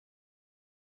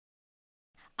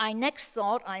I next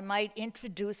thought I might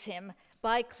introduce him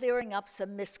by clearing up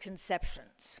some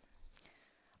misconceptions.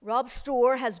 Rob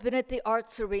Storr has been at the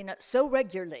arts arena so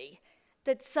regularly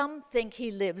that some think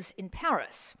he lives in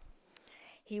Paris.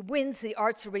 He wins the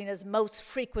arts arena's most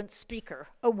frequent speaker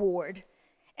award,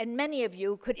 and many of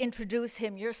you could introduce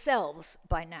him yourselves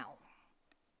by now.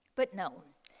 But no,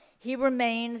 he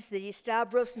remains the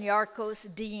Stavros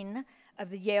Niarchos Dean of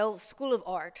the Yale School of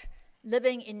Art,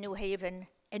 living in New Haven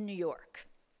and New York.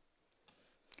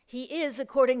 He is,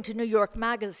 according to New York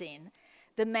Magazine,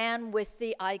 the man with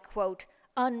the, I quote,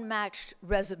 unmatched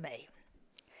resume,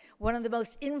 one of the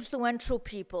most influential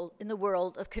people in the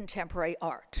world of contemporary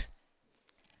art.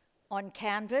 On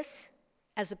canvas,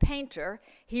 as a painter,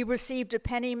 he received a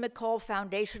Penny McCall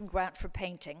Foundation grant for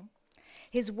painting.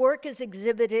 His work is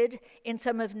exhibited in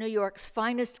some of New York's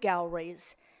finest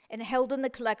galleries and held in the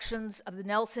collections of the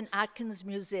Nelson Atkins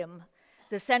Museum,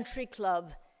 the Century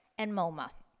Club, and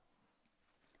MoMA.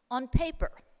 On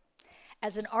paper,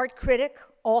 as an art critic,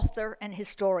 author, and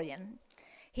historian,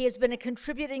 he has been a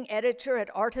contributing editor at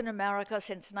Art in America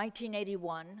since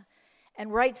 1981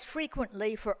 and writes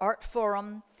frequently for Art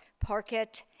Forum,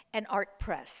 Parquet, and Art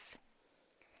Press.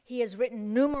 He has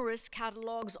written numerous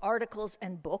catalogs, articles,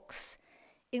 and books,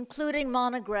 including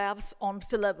monographs on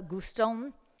Philip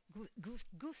Guston,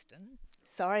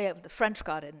 sorry, the French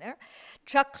got in there,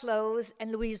 Chuck Close,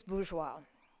 and Louise Bourgeois.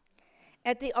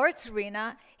 At the arts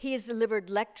arena, he has delivered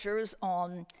lectures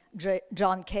on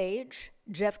John Cage,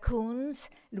 Jeff Koons,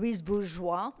 Louise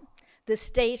Bourgeois, the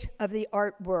state of the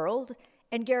art world,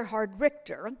 and Gerhard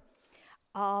Richter,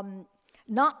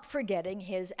 not forgetting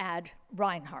his Ad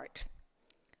Reinhardt.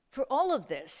 For all of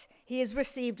this, he has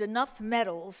received enough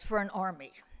medals for an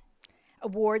army.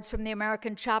 Awards from the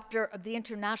American chapter of the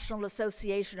International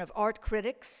Association of Art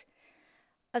Critics,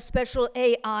 a special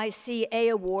AICA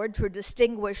award for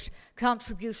distinguished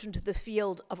contribution to the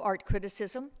field of art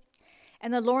criticism,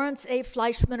 and the Lawrence A.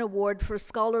 Fleischman Award for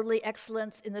scholarly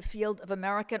excellence in the field of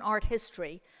American art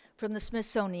history from the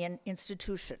Smithsonian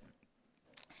Institution.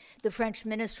 The French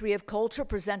Ministry of Culture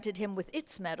presented him with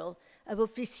its medal of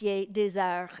Officier des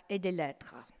Arts et des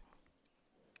Lettres.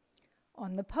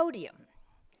 On the podium,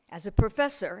 as a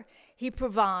professor, he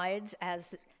provides, as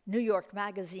the New York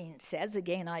Magazine says,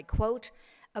 again I quote,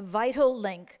 a vital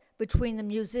link between the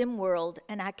museum world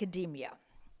and academia.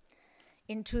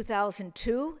 In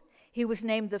 2002, he was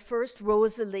named the first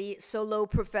Rosalie Solo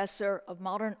Professor of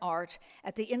Modern Art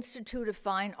at the Institute of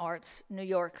Fine Arts, New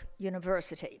York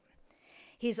University.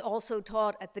 He's also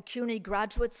taught at the CUNY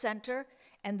Graduate Center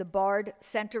and the Bard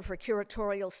Center for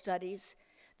Curatorial Studies,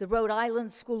 the Rhode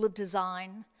Island School of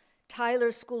Design,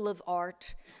 Tyler School of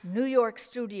Art, New York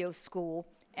Studio School,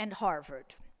 and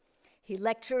Harvard. He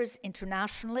lectures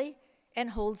internationally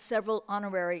and holds several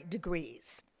honorary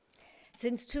degrees.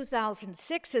 Since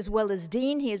 2006, as well as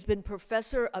dean, he has been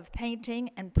professor of painting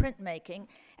and printmaking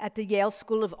at the Yale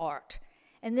School of Art.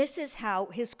 And this is how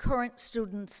his current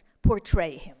students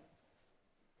portray him.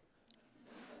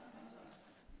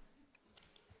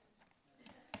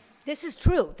 This is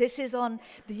true. This is on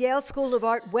the Yale School of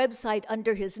Art website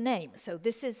under his name. So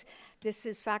this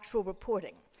is factual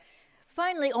reporting.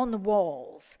 Finally, on the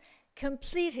walls,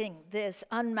 completing this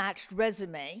unmatched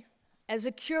resume, as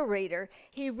a curator,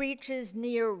 he reaches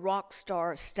near rock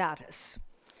star status.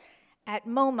 At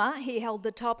MoMA, he held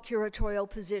the top curatorial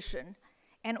position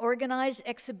and organized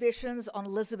exhibitions on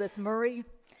Elizabeth Murray,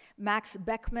 Max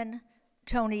Beckman,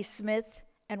 Tony Smith,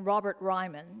 and Robert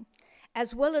Ryman,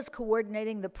 as well as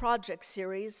coordinating the project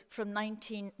series from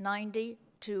 1990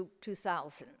 to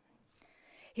 2000.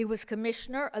 He was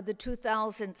commissioner of the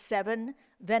 2007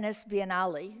 Venice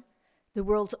Biennale, the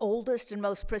world's oldest and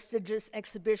most prestigious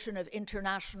exhibition of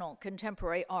international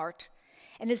contemporary art,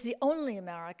 and is the only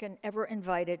American ever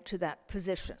invited to that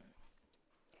position.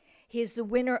 He is the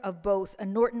winner of both a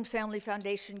Norton Family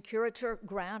Foundation Curator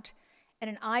Grant and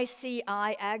an ICI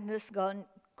Agnes Gunn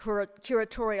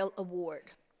Curatorial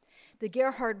Award. The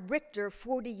Gerhard Richter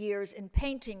 40 Years in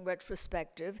Painting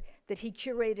retrospective that he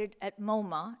curated at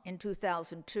MoMA in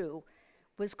 2002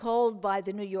 was called by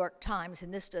the New York Times,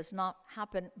 and this does not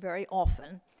happen very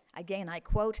often, again I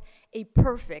quote, a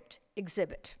perfect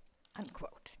exhibit,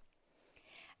 unquote.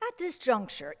 At this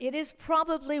juncture, it is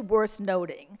probably worth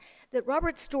noting that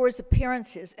Robert Storr's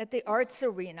appearances at the arts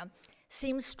arena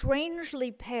seem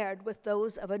strangely paired with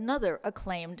those of another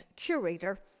acclaimed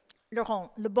curator,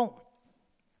 Laurent Lebon.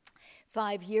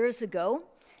 5 years ago,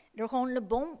 Laurent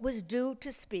Lebon was due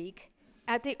to speak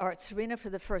at the arts arena for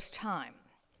the first time.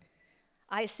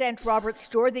 I sent Robert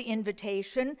Storr the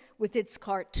invitation with its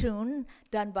cartoon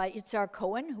done by Itzhak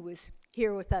Cohen, who is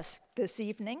here with us this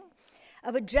evening,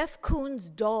 of a Jeff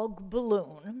Koons dog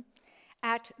balloon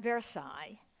at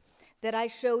Versailles that I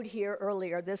showed here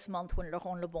earlier this month when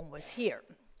Laurent Lebon was here.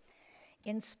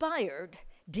 Inspired,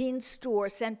 Dean Storr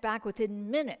sent back within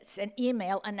minutes an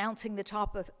email announcing the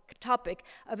topic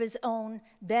of his own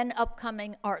then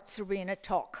upcoming Arts Arena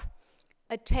talk,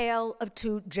 A Tale of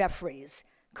Two Jeffreys,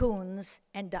 Koons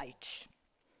and Deitch.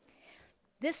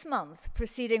 This month,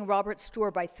 preceding Robert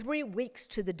Storr by 3 weeks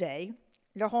to the day,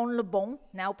 Laurent Lebon,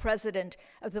 now president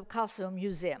of the Picasso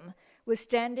Museum, was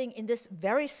standing in this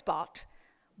very spot,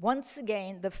 once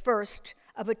again the first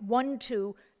of a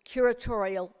 1-2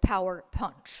 curatorial power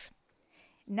punch.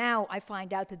 Now I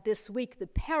find out that this week the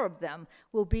pair of them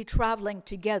will be traveling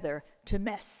together to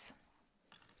Metz.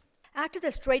 After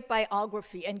the straight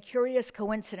biography and curious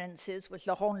coincidences with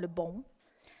Laurent Lebon,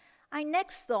 I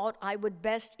next thought I would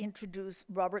best introduce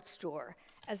Robert Storr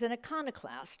as an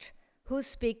iconoclast who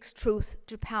speaks truth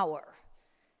to power,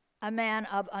 a man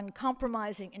of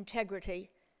uncompromising integrity,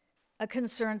 a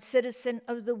concerned citizen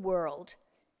of the world,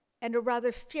 and a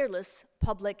rather fearless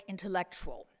public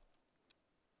intellectual.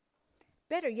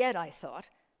 Better yet, I thought,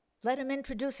 let him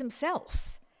introduce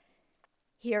himself.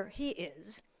 Here he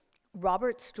is,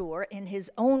 Robert Storr, in his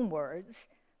own words,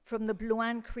 from the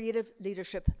Blouin Creative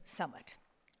Leadership Summit.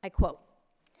 I quote,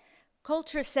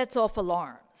 "Culture sets off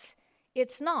alarms.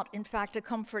 It's not, in fact, a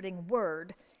comforting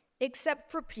word,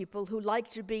 except for people who like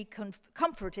to be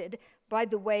comforted by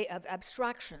the way of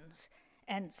abstractions,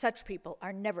 and such people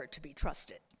are never to be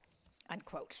trusted,"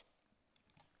 unquote.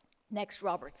 Next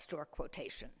Robert Storr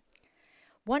quotation.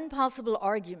 "One possible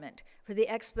argument for the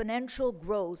exponential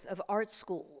growth of art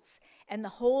schools and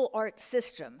the whole art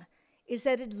system is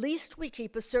that at least we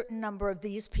keep a certain number of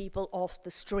these people off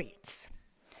the streets.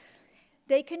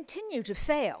 They continue to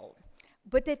fail,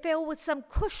 but they fail with some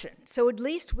cushion, so at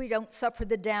least we don't suffer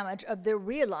the damage of their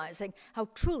realizing how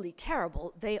truly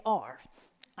terrible they are,"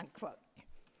 unquote.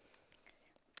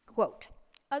 Quote,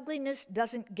 "Ugliness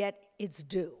doesn't get its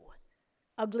due.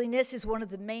 Ugliness is one of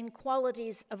the main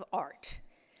qualities of art.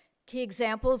 Key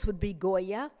examples would be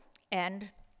Goya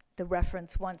and, the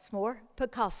reference once more,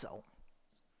 Picasso.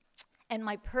 And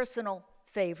my personal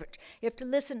favorite, you have to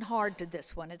listen hard to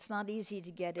this one. It's not easy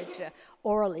to get it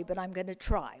orally, but I'm going to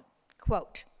try.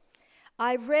 Quote,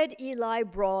 I've read Eli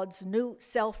Broad's new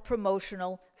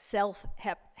self-promotional,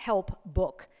 self-help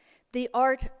book, The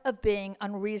Art of Being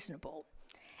Unreasonable,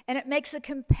 and it makes a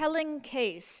compelling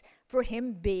case for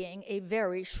him being a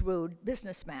very shrewd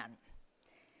businessman.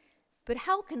 But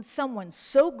how can someone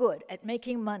so good at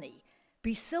making money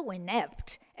be so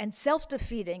inept and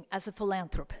self-defeating as a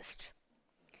philanthropist?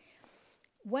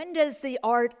 When does the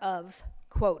art of,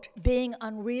 quote, being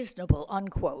unreasonable,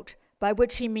 unquote, by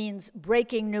which he means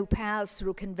breaking new paths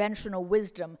through conventional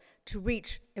wisdom to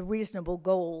reach a reasonable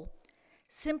goal,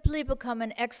 simply become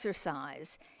an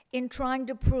exercise in trying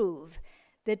to prove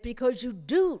that because you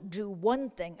do one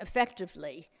thing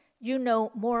effectively, you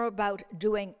know more about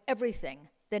doing everything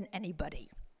than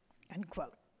anybody,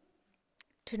 unquote.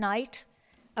 Tonight,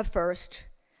 a first,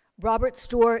 Robert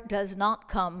Storr does not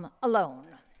come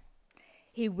alone.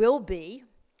 He will be,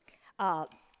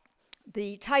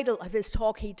 the title of his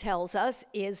talk, he tells us,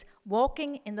 is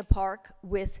Walking in the Park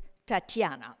with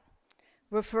Tatiana,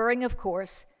 referring, of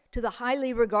course, to the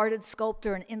highly regarded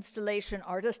sculptor and installation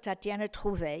artist Tatiana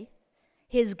Trouvé,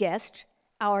 his guest,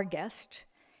 our guest,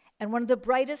 and one of the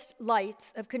brightest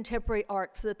lights of contemporary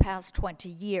art for the past 20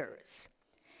 years.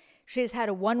 She has had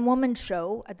a one-woman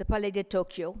show at the Palais de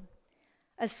Tokyo,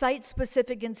 a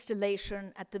site-specific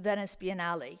installation at the Venice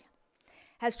Biennale,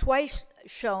 has twice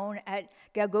shown at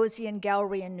Gagosian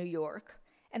Gallery in New York,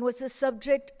 and was the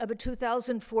subject of a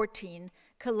 2014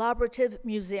 collaborative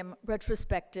museum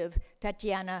retrospective,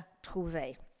 Tatiana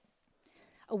Trouvé.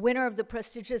 A winner of the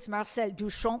prestigious Marcel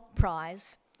Duchamp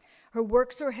Prize, her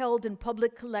works are held in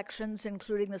public collections,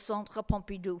 including the Centre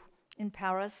Pompidou in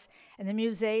Paris and the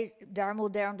Musée d'Art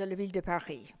Moderne de la Ville de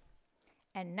Paris.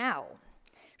 And now,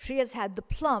 she has had the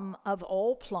plum of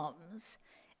all plums,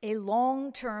 a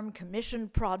long-term commission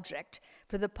project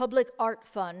for the Public Art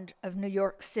Fund of New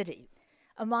York City,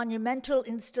 a monumental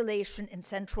installation in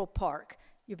Central Park.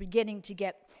 You're beginning to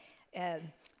get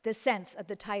the sense of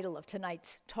the title of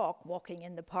tonight's talk, Walking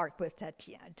in the Park with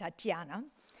Tatiana,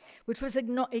 which was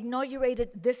inaugurated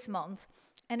this month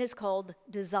and is called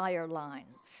Desire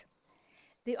Lines.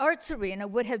 The Arts Arena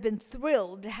would have been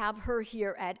thrilled to have her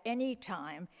here at any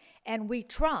time, and we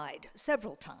tried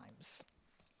several times.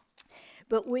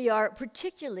 But we are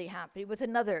particularly happy with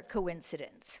another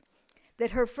coincidence,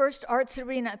 that her first Arts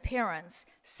Arena appearance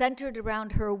centered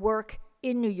around her work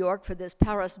in New York for this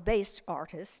Paris-based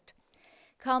artist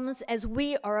comes as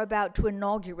we are about to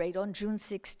inaugurate on June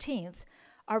 16th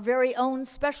our very own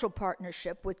special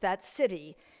partnership with that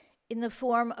city in the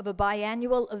form of a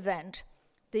biannual event,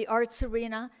 the Arts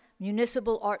Arena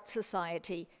Municipal Art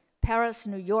Society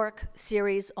Paris-New York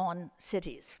Series on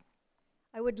Cities.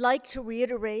 I would like to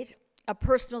reiterate a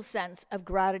personal sense of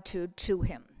gratitude to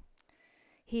him.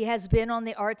 He has been on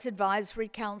the Arts Advisory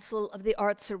Council of the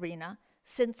Arts Arena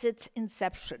since its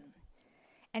inception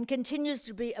and continues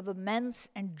to be of immense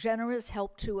and generous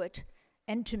help to it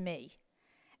and to me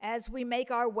as we make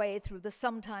our way through the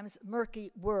sometimes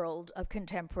murky world of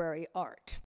contemporary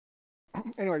art.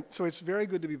 Anyway, so it's very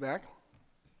good to be back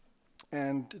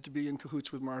and to be in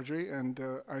cahoots with Marjorie, and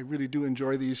I really do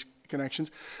enjoy these connections.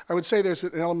 I would say there's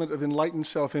an element of enlightened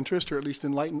self-interest, or at least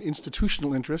enlightened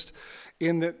institutional interest,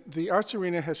 in that the Arts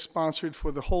Arena has sponsored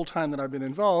for the whole time that I've been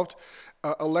involved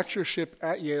a lectureship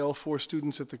at Yale for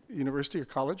students at the university or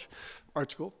college,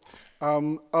 art school,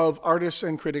 of artists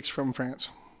and critics from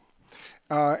France.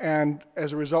 And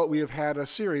as a result, we have had a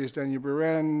series, Daniel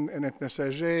Buren, Annette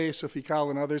Messager, Sophie Kahl,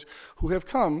 and others, who have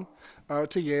come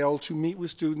to Yale to meet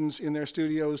with students in their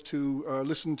studios, to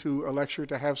listen to a lecture,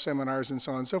 to have seminars, and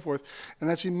so on and so forth. And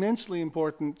that's immensely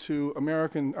important to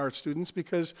American art students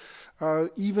because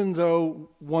even though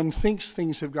one thinks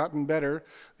things have gotten better,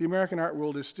 the American art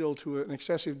world is still to an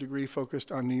excessive degree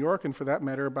focused on New York, and for that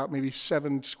matter, about maybe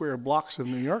 7 square blocks of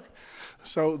New York.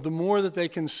 So the more that they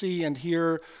can see and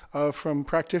hear from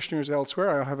practitioners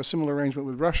elsewhere, I have a similar arrangement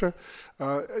with Russia,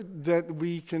 that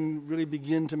we can really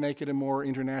begin to make it a more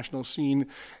international scene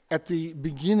at the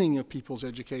beginning of people's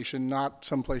education, not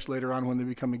someplace later on when they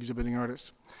become exhibiting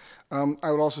artists.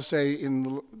 I would also say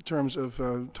in terms of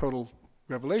total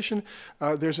revelation,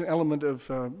 there's an element of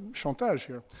chantage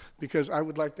here, because I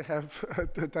would like to have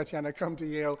Tatiana come to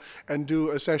Yale and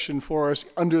do a session for us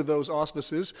under those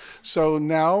auspices. So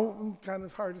now, kind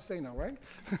of hard to say now, right?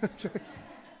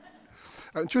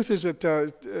 The truth is that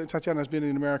Tatiana has been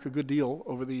in America a good deal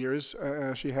over the years.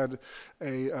 She had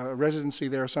a residency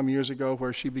there some years ago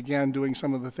where she began doing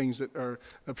some of the things that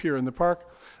appear in the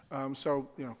park. So,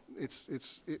 you know,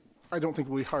 I don't think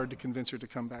it will be hard to convince her to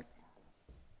come back.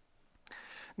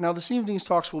 Now, this evening's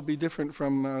talks will be different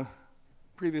from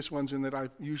previous ones in that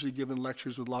I've usually given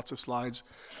lectures with lots of slides.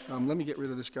 Let me get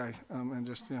rid of this guy and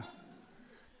just, yeah,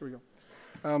 here we go.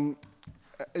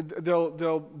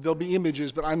 There'll be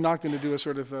images, but I'm not going to do a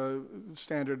sort of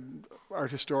standard art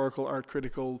historical, art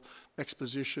critical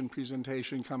exposition,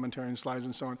 presentation, commentary, and slides,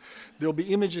 and so on. There'll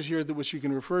be images here that which you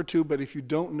can refer to, but if you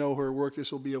don't know her work,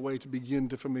 this will be a way to begin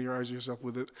to familiarize yourself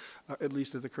with it, at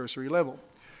least at the cursory level.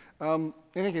 In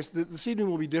any case, this evening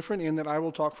will be different in that I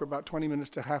will talk for about 20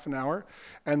 minutes to half an hour,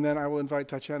 and then I will invite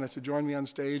Tatiana to join me on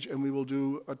stage, and we will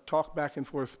do a talk back and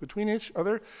forth between each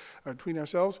other, between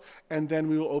ourselves, and then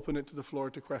we will open it to the floor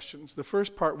to questions. The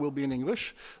first part will be in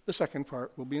English, the second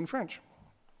part will be in French,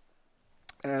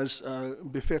 as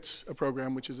befits a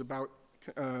program which is about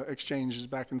exchanges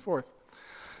back and forth.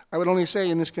 I would only say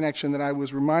in this connection that I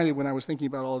was reminded when I was thinking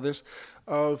about all of this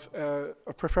of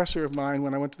a professor of mine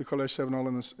when I went to the Collège Savenol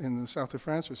in the south of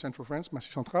France, or central France,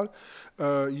 Massif Central,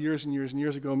 years and years and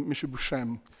years ago, M.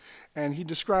 Bouchem. And he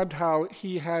described how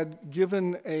he had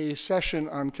given a session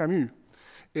on Camus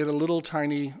in a little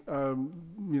tiny,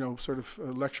 sort of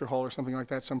lecture hall or something like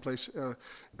that, someplace near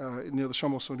the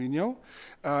Chambon-Saint-Lignon.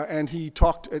 And he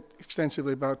talked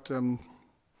extensively about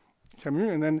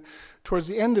Camus, and then towards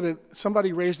the end of it,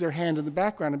 somebody raised their hand in the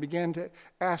background and began to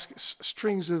ask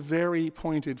strings of very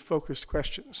pointed, focused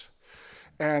questions.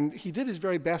 And he did his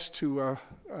very best to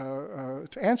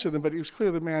answer them, but it was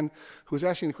clear the man who was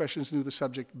asking the questions knew the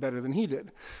subject better than he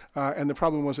did. And the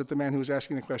problem was that the man who was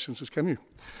asking the questions was Camus.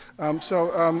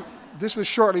 This was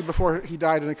shortly before he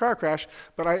died in a car crash,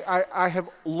 but I have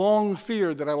long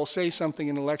feared that I will say something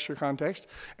in a lecture context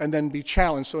and then be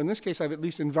challenged. So in this case, I've at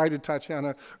least invited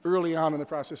Tatiana early on in the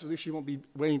process, at least she won't be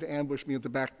waiting to ambush me at the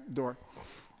back door.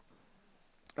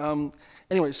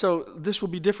 Anyway, so this will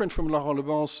be different from Laurent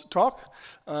Lebon's talk.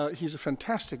 He's a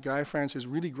fantastic guy. France is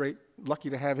really great,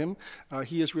 lucky to have him.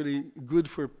 He is really good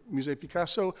for Musée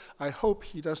Picasso. I hope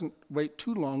he doesn't wait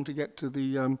too long to get to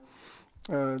the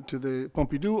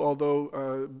Pompidou,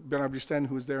 although Bernard Blisten,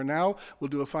 who is there now, will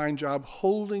do a fine job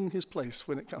holding his place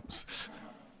when it comes.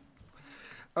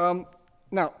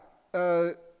 Now,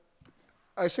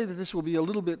 I say that this will be a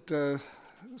little bit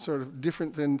sort of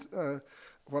different than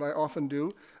what I often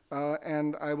do.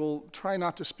 and I will try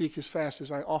not to speak as fast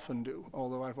as I often do,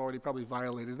 although I've already probably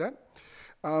violated that.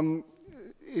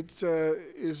 It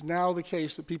is now the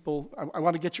case that people, I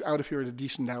want to get you out of here at a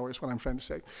decent hour is what I'm trying to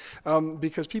say,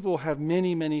 because people have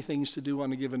many, many things to do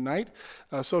on a given night,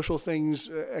 social things,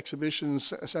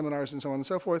 exhibitions, seminars, and so on and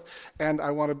so forth, and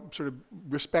I want to sort of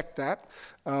respect that.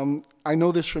 I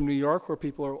know this from New York, where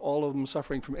people are all of them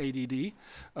suffering from ADD,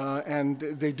 and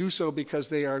they do so because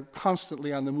they are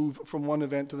constantly on the move from one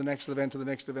event to the next event to the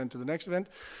next event to the next event.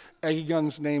 Aggie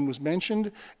Gunn's name was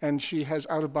mentioned, and she has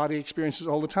out-of-body experiences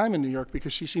all the time in New York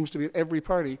because she seems to be at every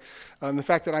party. The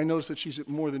fact that I notice that she's at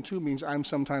more than two means I'm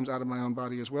sometimes out of my own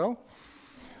body as well.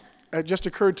 It just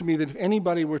occurred to me that if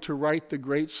anybody were to write the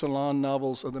great salon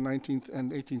novels of the 19th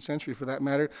and 18th century, for that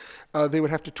matter, they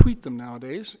would have to tweet them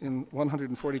nowadays in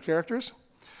 140 characters,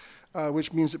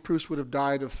 which means that Proust would have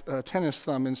died of tennis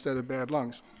thumb instead of bad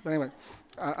lungs. But anyway,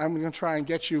 I'm going to try and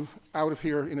get you out of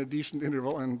here in a decent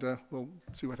interval, and we'll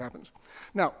see what happens.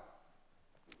 Now,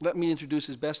 let me introduce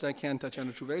as best I can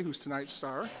Tatiana Trouvé, who's tonight's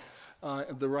star.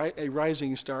 A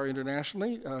rising star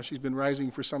internationally. She's been rising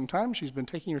for some time. She's been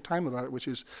taking her time about it, which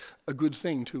is a good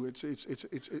thing too.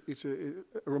 It's a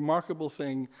remarkable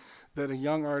thing that a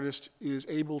young artist is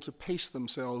able to pace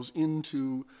themselves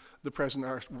into the present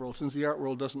art world, since the art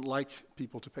world doesn't like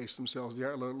people to pace themselves. The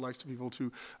art world likes people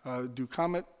to do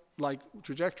comet-like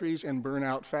trajectories and burn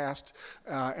out fast,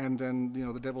 and then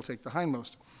the devil take the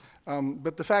hindmost.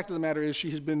 But the fact of the matter is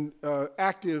she has been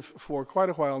active for quite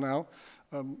a while now,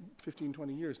 15,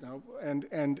 20 years now,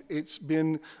 and it's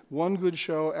been one good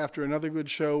show after another good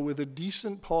show with a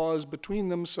decent pause between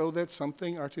them so that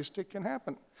something artistic can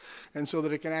happen, and so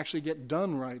that it can actually get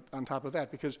done right on top of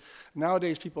that, because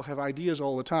nowadays people have ideas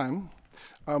all the time,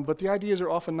 but the ideas are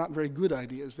often not very good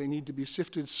ideas. They need to be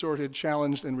sifted, sorted,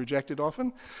 challenged, and rejected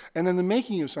often, and then the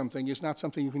making of something is not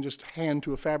something you can just hand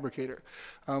to a fabricator.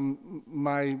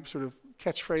 My sort of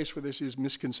catchphrase for this is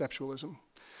misconceptualism.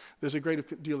 There's a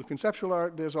great deal of conceptual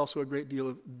art. There's also a great deal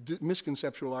of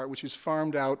misconceptual art, which is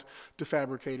farmed out to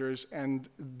fabricators, and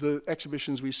the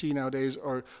exhibitions we see nowadays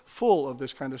are full of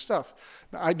this kind of stuff.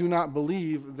 Now, I do not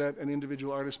believe that an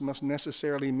individual artist must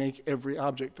necessarily make every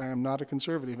object. I am not a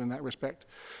conservative in that respect.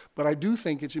 But I do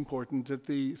think it's important that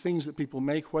the things that people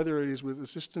make, whether it is with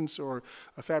assistants or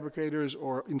fabricators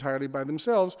or entirely by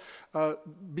themselves,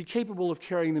 be capable of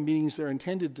carrying the meanings they're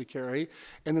intended to carry,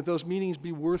 and that those meanings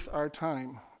be worth our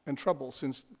time and trouble,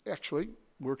 since actually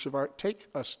works of art take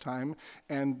us time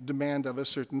and demand of us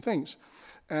certain things.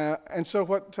 And so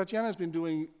what Tatiana has been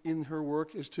doing in her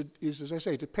work is, as I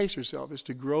say, to pace herself, is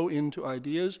to grow into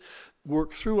ideas,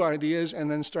 work through ideas, and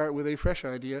then start with a fresh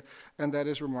idea, and that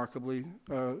is remarkably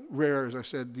rare, as I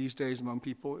said, these days among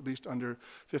people, at least under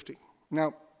 50.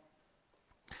 Now,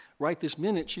 right this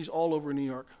minute, she's all over New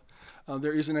York.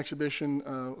 There is an exhibition,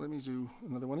 let me do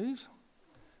another one of these.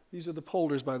 These are the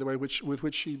polders, by the way, with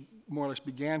which she more or less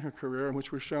began her career, and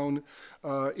which were shown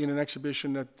in an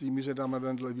exhibition at the Musée d'Art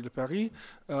Moderne de la Ville de Paris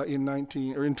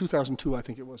in 2002, I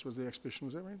think it was the exhibition.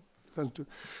 Was that right? 2002.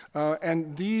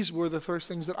 And these were the first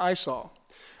things that I saw.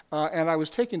 And I was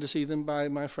taken to see them by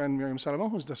my friend Miriam Salomon,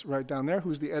 who's just right down there,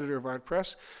 who's the editor of Art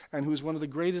Press, and who's one of the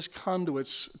greatest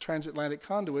conduits, transatlantic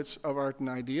conduits of art and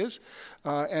ideas,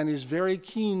 and is very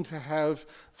keen to have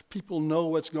people know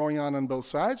what's going on both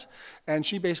sides. And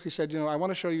she basically said, I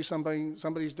want to show you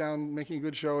somebody's down making a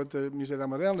good show at the Musée d'Art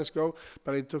Moderne, let's go,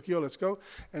 Paris Tokyo, let's go.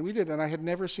 And we did, and I had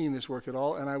never seen this work at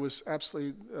all, and I was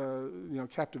absolutely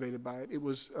captivated by it. It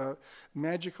was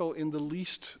magical in the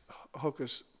least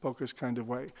hocus-pocus kind of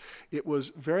way. It was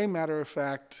very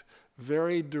matter-of-fact,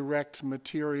 very direct,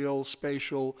 material,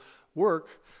 spatial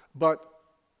work, but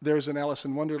there's an Alice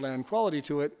in Wonderland quality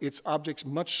to it. It's objects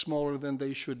much smaller than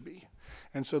they should be.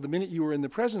 And so the minute you were in the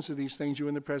presence of these things, you were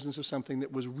in the presence of something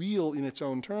that was real in its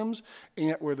own terms, and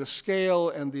yet where the scale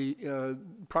and the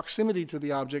proximity to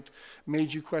the object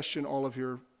made you question all of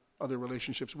your other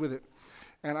relationships with it.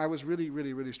 And I was really,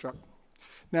 really, really struck.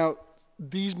 Now,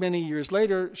 these many years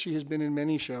later, she has been in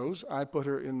many shows. I put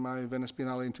her in my Venice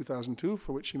Biennale in 2002,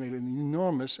 for which she made an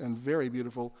enormous and very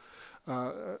beautiful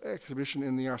exhibition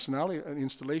in the Arsenale, an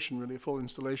installation, really, a full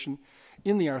installation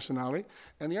in the Arsenale.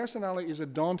 And the Arsenale is a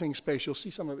daunting space. You'll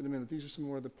see some of it in a minute. These are some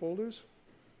more of the polders.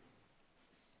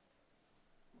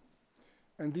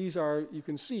 And these are, you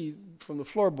can see from the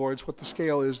floorboards what the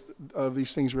scale is of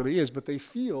these things really is, but they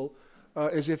feel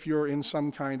as if you're in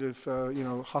some kind of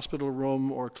hospital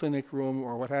room or clinic room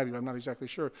or what have you. I'm not exactly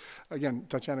sure. Again,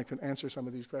 Tatiana can answer some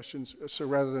of these questions. So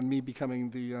rather than me becoming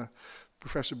the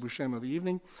Professor Bouchem of the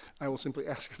evening, I will simply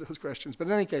ask her those questions. But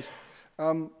in any case,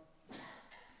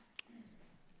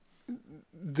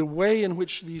 the way in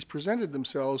which these presented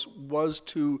themselves was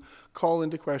to call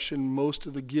into question most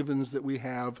of the givens that we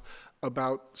have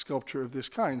about sculpture of this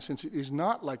kind, since it is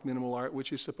not like minimal art,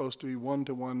 which is supposed to be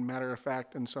one-to-one,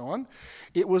 matter-of-fact, and so on.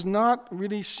 It was not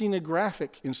really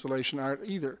scenographic installation art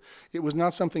either. It was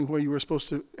not something where you were supposed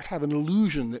to have an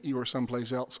illusion that you were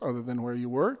someplace else other than where you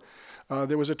were.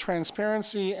 There was a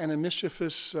transparency and a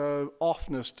mischievous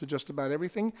offness to just about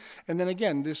everything. And then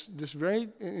again, this very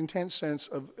intense sense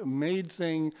of a made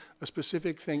thing, a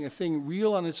specific thing, a thing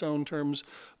real on its own terms,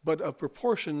 but of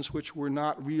proportions which were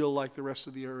not real like the rest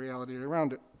of the reality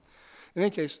around it. In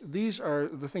any case, these are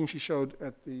the things she showed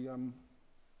at the,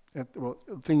 well,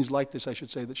 things like this, I should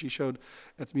say, that she showed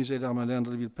at the Musée d'Art Moderne de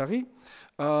la Ville de Paris.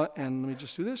 And let me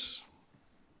just do this.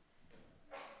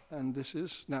 And this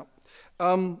is, now,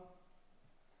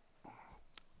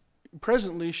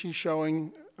 presently she's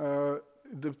showing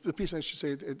the piece, I should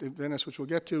say, at Venice, which we'll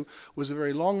get to, was a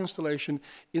very long installation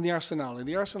in the Arsenale.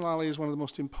 The Arsenale is one of the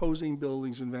most imposing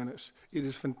buildings in Venice. It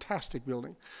is a fantastic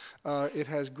building. It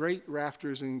has great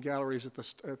rafters and galleries at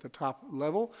the top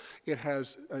level. It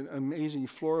has an amazing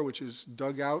floor, which is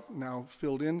dug out, now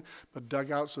filled in, but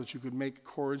dug out so that you could make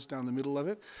cords down the middle of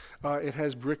it. It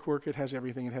has brickwork, it has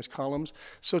everything, it has columns.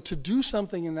 So to do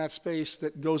something in that space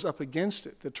that goes up against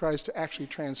it, that tries to actually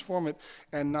transform it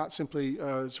and not simply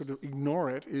sort of ignore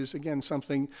it, is again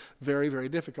something very, very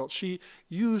difficult. She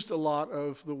used a lot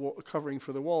of the covering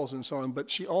for the walls and so on, but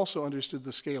she also understood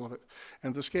the scale of it.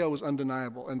 And the scale was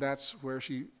undeniable, and that's where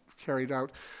she carried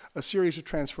out a series of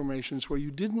transformations where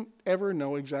you didn't ever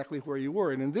know exactly where you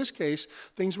were. And in this case,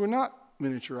 things were not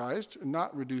miniaturized,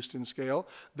 not reduced in scale.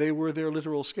 They were their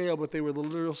literal scale, but they were the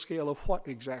literal scale of what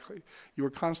exactly? You were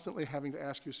constantly having to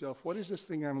ask yourself, what is this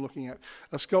thing I'm looking at?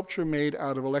 A sculpture made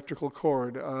out of electrical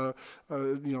cord,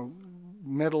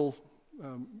 metal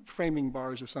framing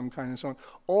bars of some kind and so on.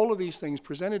 All of these things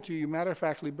presented to you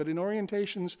matter-of-factly, but in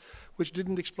orientations which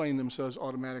didn't explain themselves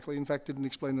automatically. In fact, didn't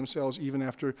explain themselves even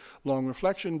after long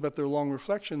reflection, but their long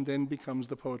reflection then becomes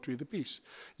the poetry of the piece.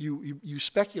 You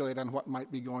speculate on what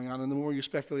might be going on, and the more you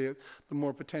speculate, the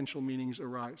more potential meanings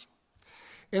arise.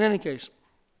 In any case,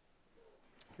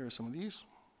 here are some of these.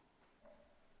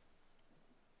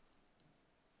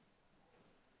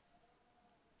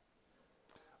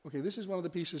 Okay, this is one of the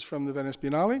pieces from the Venice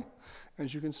Biennale.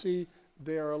 As you can see,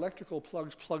 they are electrical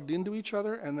plugs plugged into each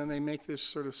other, and then they make this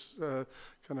sort of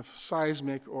kind of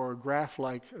seismic or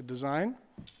graph-like design.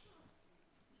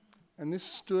 And this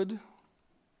stood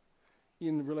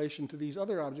in relation to these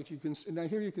other objects. You can now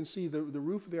here you can see the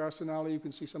roof of the Arsenale. You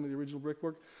can see some of the original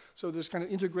brickwork. So there's kind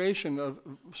of integration of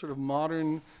sort of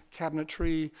modern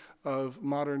cabinetry, of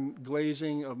modern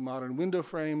glazing, of modern window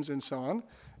frames, and so on.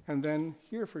 And then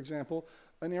here, for example,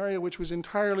 an area which was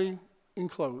entirely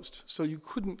enclosed, so you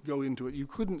couldn't go into it, you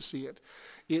couldn't see it.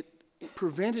 It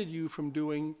prevented you from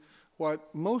doing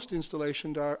what most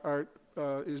installation art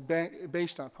is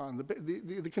based upon.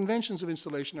 The conventions of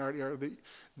installation art are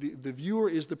the viewer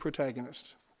is the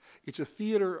protagonist. It's a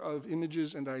theater of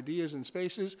images and ideas and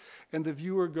spaces, and the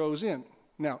viewer goes in.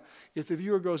 Now, if the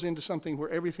viewer goes into something where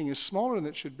everything is smaller than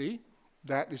it should be,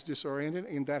 that is disoriented,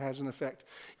 and that has an effect.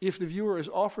 If the viewer is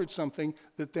offered something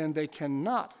that then they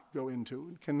cannot go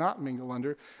into, cannot mingle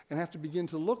under, and have to begin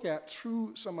to look at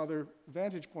through some other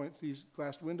vantage point, these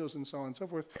glassed windows and so on and so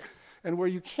forth, and where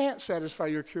you can't satisfy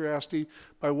your curiosity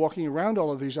by walking around all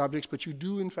of these objects, but you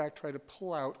do in fact try to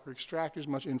pull out or extract as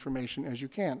much information as you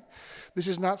can. This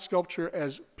is not sculpture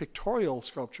as pictorial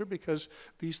sculpture, because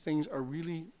these things are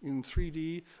really in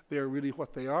 3D, they are really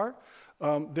what they are.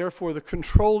 Therefore, the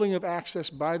controlling of access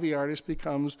by the artist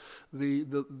becomes the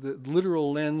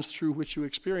literal lens through which you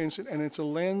experience it, and it's a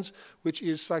lens which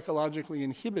is psychologically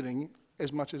inhibiting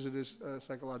as much as it is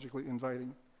psychologically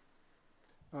inviting.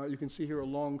 You can see here a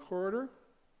long corridor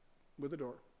with a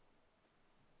door.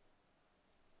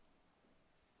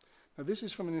 Now, this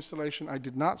is from an installation I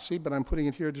did not see, but I'm putting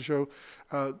it here to show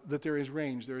that there is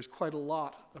range. There is quite a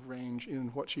lot of range in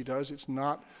what she does. It's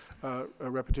not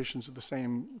repetitions of the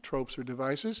same tropes or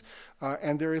devices.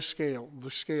 And there is scale.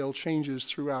 The scale changes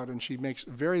throughout, and she makes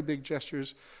very big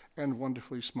gestures and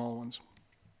wonderfully small ones.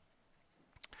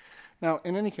 Now,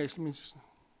 in any case, let me just...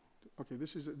 Okay,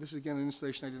 this is again an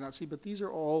installation I did not see, but these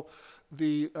are all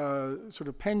the sort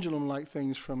of pendulum-like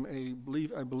things from I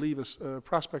believe a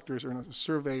prospector's or a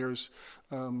surveyor's,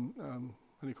 what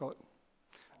do you call it?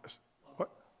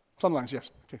 What? Plumb lines, yes.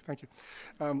 Okay, thank you.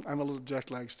 I'm a little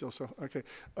jet-lagged still, so okay.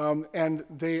 And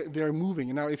they're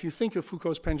moving. And now, if you think of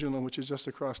Foucault's pendulum, which is just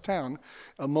across town,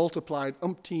 multiplied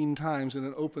umpteen times in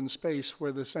an open space,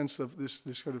 where the sense of this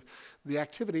sort of the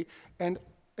activity, and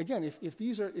again, if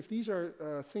these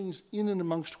are things in and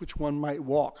amongst which one might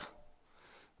walk,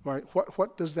 right?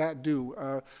 What does that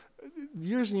do?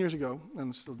 Years and years ago,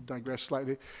 and still digress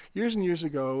slightly, years and years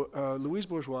ago, Louise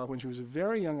Bourgeois, when she was a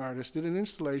very young artist, did an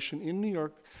installation in New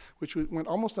York, which went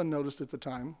almost unnoticed at the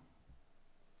time.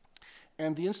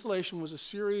 And the installation was a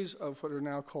series of what are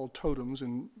now called totems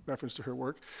in reference to her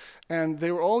work. And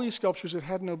they were all these sculptures that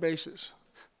had no bases.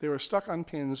 They were stuck on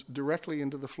pins directly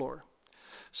into the floor.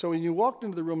 So when you walked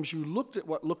into the rooms, you looked at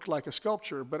what looked like a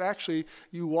sculpture, but actually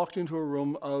you walked into a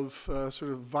room of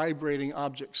sort of vibrating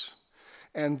objects.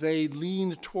 And they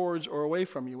leaned towards or away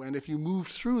from you. And if you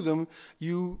moved through them,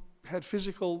 you had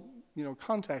physical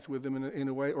contact with them in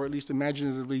a way, or at least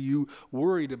imaginatively you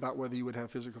worried about whether you would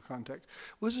have physical contact.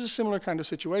 Well, this is a similar kind of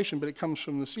situation, but it comes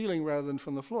from the ceiling rather than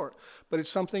from the floor. But it's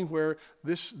something where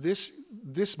this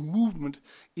movement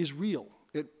is real.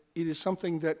 It is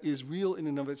something that is real in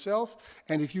and of itself,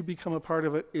 and if you become a part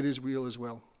of it, it is real as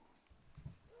well.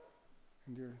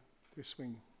 And you're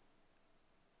swinging.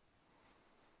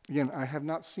 Again, I have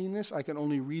not seen this. I can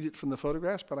only read it from the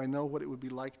photographs, but I know what it would be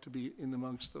like to be in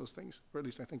amongst those things, or at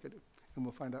least I think I do, and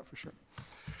we'll find out for sure.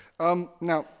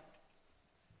 Now,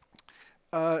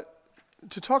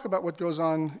 to talk about what goes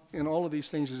on in all of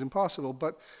these things is impossible,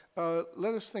 but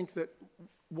let us think that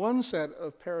one set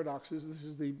of paradoxes, this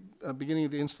is the beginning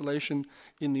of the installation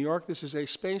in New York. This is a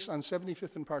space on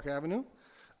 75th and Park Avenue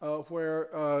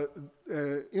where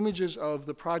images of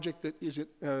the project that is at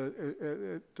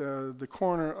the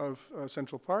corner of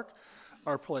Central Park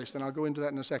are placed, and I'll go into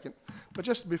that in a second. But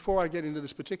just before I get into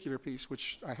this particular piece,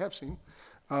 which I have seen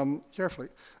carefully,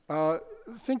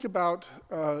 think about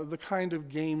the kind of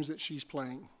games that she's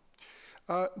playing.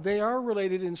 They are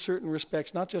related in certain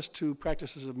respects, not just to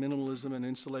practices of minimalism and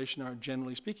installation art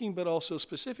generally speaking, but also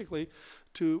specifically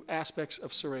to aspects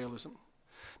of surrealism.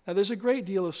 Now, there's a great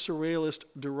deal of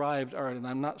surrealist-derived art, and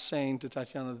I'm not saying to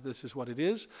Tatiana that this is what it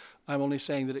is. I'm only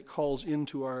saying that it calls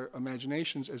into our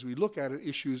imaginations as we look at it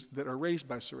issues that are raised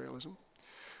by surrealism.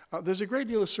 There's a great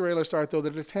deal of surrealist art, though,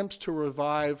 that attempts to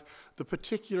revive the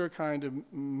particular kind of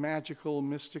magical,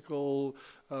 mystical,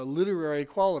 literary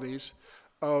qualities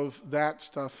of that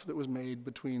stuff that was made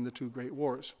between the two great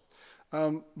wars.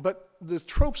 But the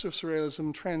tropes of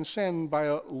surrealism transcend by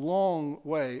a long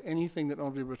way anything that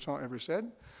Henri Breton ever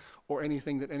said or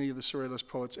anything that any of the surrealist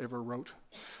poets ever wrote.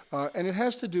 And it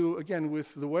has to do, again,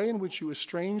 with the way in which you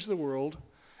estrange the world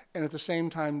and at the same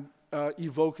time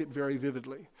evoke it very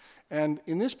vividly. And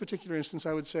in this particular instance,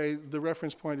 I would say the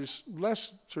reference point is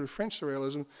less sort of French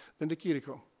surrealism than de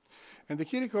Chirico. And de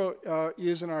Chirico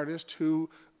is an artist who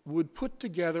would put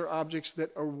together objects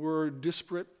that were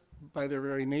disparate by their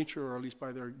very nature, or at least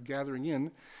by their gathering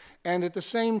in, and at the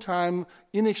same time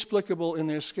inexplicable in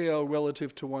their scale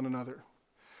relative to one another.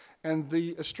 And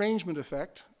the estrangement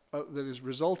effect that is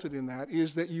resulted in that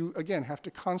is that you, again, have to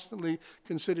constantly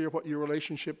consider what your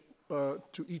relationship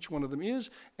to each one of them is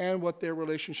and what their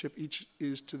relationship each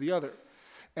is to the other.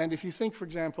 And if you think, for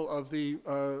example, of the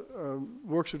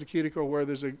works of de Chirico, where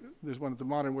there's one of the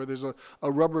modern, where there's a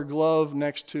rubber glove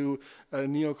next to a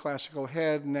neoclassical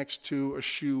head, next to a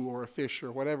shoe or a fish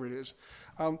or whatever it is.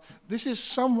 This is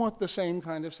somewhat the same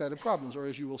kind of set of problems, or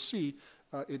as you will see,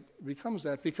 it becomes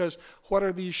that, because what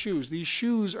are these shoes? These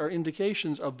shoes are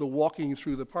indications of the walking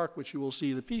through the park, which you will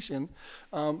see the piece in,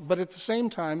 but at the same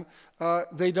time,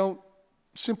 they don't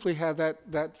simply have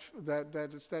that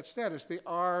status. They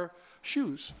are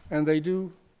shoes, and they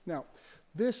do. Now,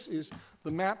 this is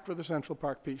the map for the Central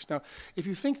Park piece. Now, if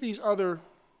you think these other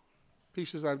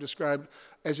pieces I've described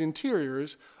as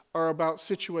interiors are about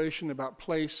situation, about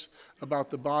place, about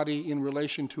the body in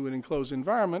relation to an enclosed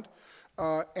environment,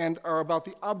 and are about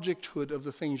the objecthood of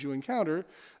the things you encounter,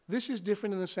 this is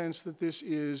different in the sense that this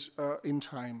is in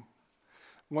time.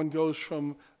 One goes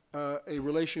from a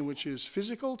relation which is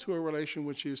physical to a relation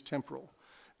which is temporal.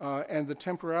 And the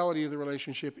temporality of the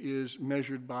relationship is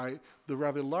measured by the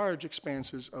rather large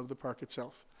expanses of the park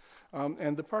itself.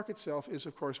 And the park itself is,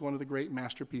 of course, one of the great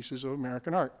masterpieces of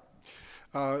American art.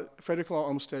 Frederick Law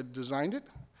Olmsted designed it.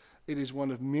 It is one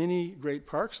of many great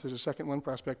parks. There's a second one,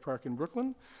 Prospect Park in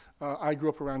Brooklyn. I grew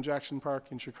up around Jackson Park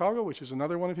in Chicago, which is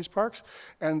another one of his parks.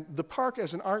 And the park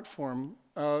as an art form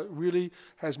really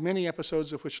has many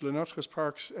episodes, of which Le Nôtre's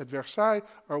parks at Versailles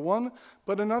are one,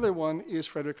 but another one is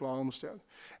Frederick Law Olmsted.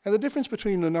 And the difference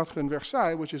between Le Nôtre and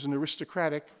Versailles, which is an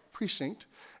aristocratic precinct,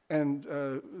 and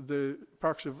the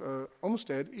parks of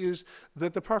Olmsted is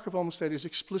that the Park of Olmsted is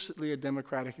explicitly a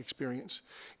democratic experience.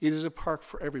 It is a park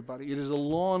for everybody. It is a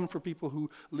lawn for people who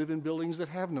live in buildings that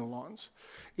have no lawns.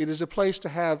 It is a place to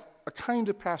have a kind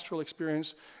of pastoral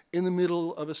experience in the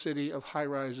middle of a city of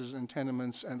high-rises and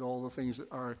tenements and all the things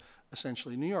that are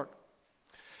essentially New York.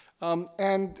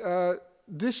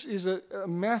 This is a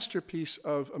masterpiece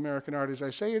of American art, as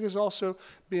I say. It has also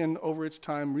been, over its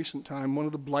time, recent time, one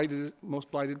of the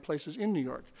most blighted places in New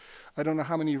York. I don't know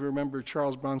how many of you remember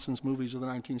Charles Bronson's movies of the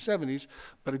 1970s,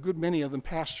 but a good many of them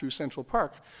passed through Central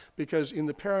Park, because in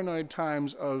the paranoid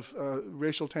times of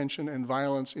racial tension and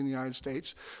violence in the United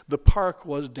States, the park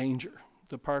was danger.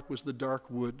 The park was the dark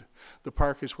wood. The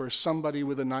park is where somebody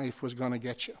with a knife was going to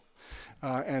get you.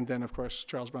 And then, of course,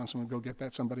 Charles Bronson would go get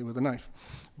that somebody with a knife.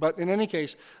 But in any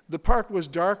case, the park was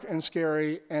dark and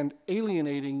scary and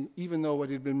alienating, even though it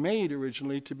had been made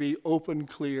originally to be open,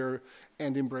 clear,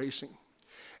 and embracing.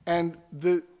 And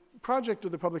the project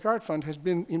of the Public Art Fund has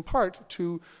been, in part,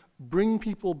 to bring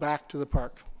people back to the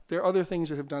park. There are other things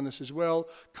that have done this as well,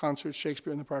 concerts,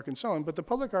 Shakespeare in the Park, and so on, but the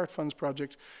Public Art Fund's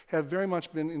project have very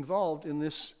much been involved in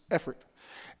this effort.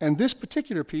 And this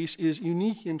particular piece is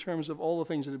unique in terms of all the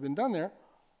things that have been done there,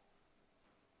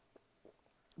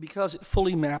 because it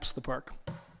fully maps the park.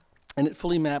 And it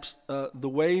fully maps the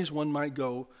ways one might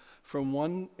go from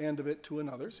one end of it to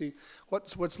another. See,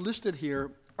 what's listed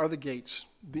here are the gates.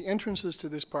 The entrances to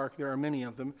this park, there are many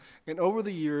of them, and over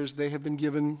the years they have been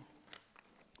given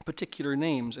particular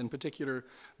names and particular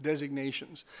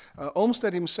designations.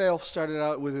 Olmsted himself started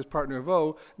out with his partner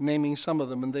Vaux naming some of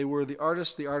them, and they were the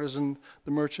artist, the artisan,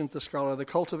 the merchant, the scholar, the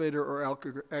cultivator or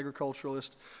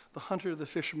agriculturalist, the hunter, the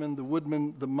fisherman, the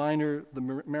woodman, the miner,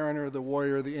 the mariner, the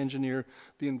warrior, the engineer,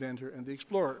 the inventor, and the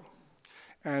explorer.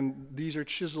 And these are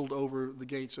chiseled over the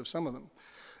gates of some of them.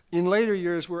 In later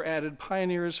years were added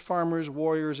pioneers, farmers,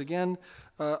 warriors again,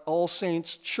 all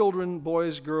saints, children,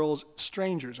 boys, girls,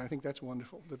 strangers. I think that's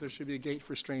wonderful, that there should be a gate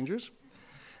for strangers.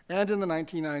 And in the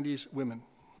 1990s, women,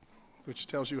 which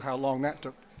tells you how long that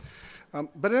took.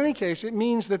 But in any case, it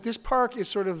means that this park is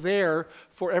sort of there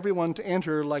for everyone to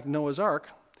enter like Noah's Ark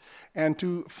and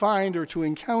to find or to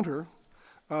encounter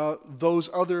those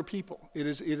other people. It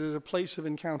is a place of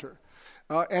encounter.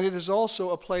 And it is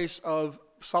also a place of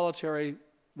solitary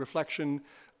reflection,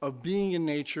 of being in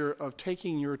nature, of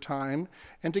taking your time,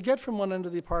 and to get from one end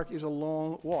of the park is a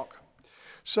long walk.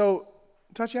 So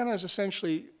Tatiana has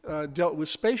essentially dealt with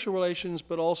spatial relations,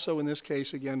 but also in this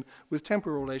case, again, with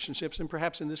temporal relationships, and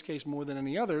perhaps in this case more than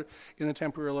any other in the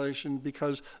temporal relation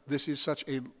because this is such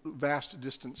a vast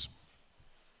distance.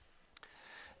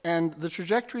 And the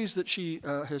trajectories that she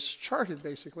has charted,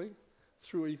 basically,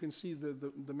 through, you can see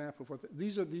the map of what,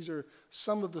 these are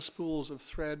some of the spools of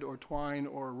thread or twine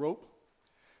or rope,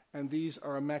 and these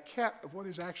are a maquette of what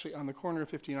is actually on the corner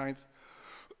of 59th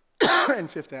and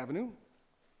 5th Avenue.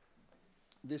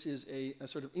 This is a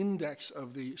sort of index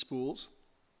of the spools,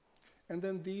 and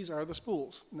then these are the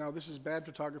spools. Now this is bad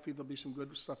photography, there'll be some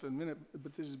good stuff in a minute,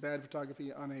 but this is bad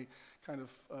photography on a kind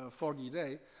of foggy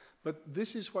day, but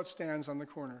this is what stands on the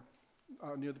corner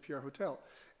near the Pierre Hotel.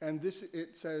 And this,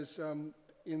 it says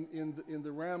in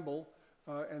the Ramble,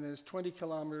 and it's 20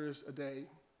 kilometers a day.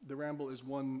 The Ramble is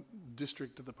one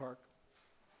district of the park.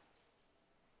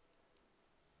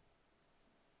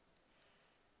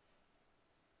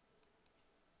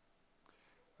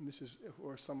 And this is,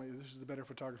 or somebody, this is the better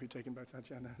photography taken by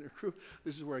Tatiana and her crew.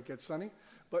 This is where it gets sunny.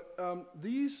 But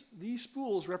these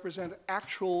spools represent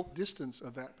actual distance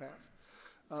of that path.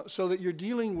 So that you're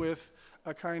dealing with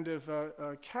a kind of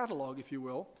catalog, if you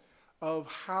will,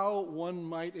 of how one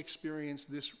might experience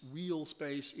this real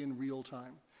space in real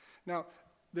time. Now,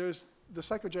 there's the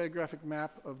psychogeographic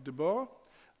map of Debord,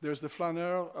 there's the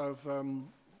Flaneur of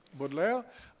Baudelaire.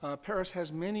 Paris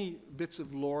has many bits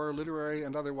of lore, literary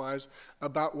and otherwise,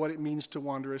 about what it means to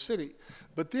wander a city.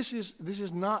 But this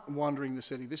is not wandering the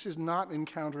city. This is not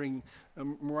encountering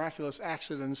miraculous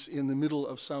accidents in the middle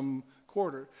of some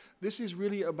quarter. This is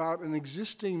really about an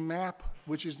existing map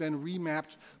which is then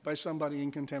remapped by somebody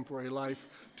in contemporary life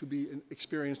to be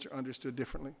experienced or understood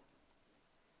differently.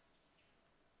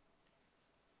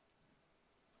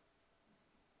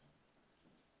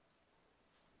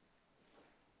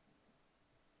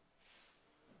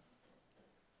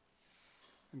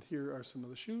 And here are some of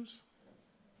the shoes,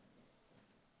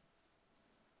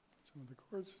 some of the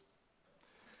cords.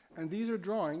 And these are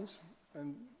drawings,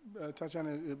 and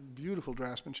Tatiana is a beautiful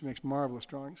draftsman. She makes marvelous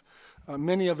drawings.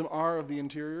 Many of them are of the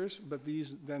interiors, but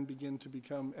these then begin to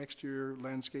become exterior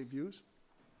landscape views.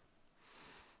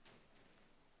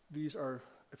 These are,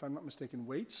 if I'm not mistaken,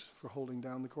 weights for holding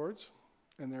down the cords,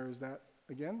 and there is that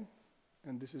again,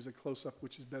 and this is a close-up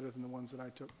which is better than the ones that I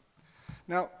took.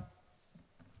 Now,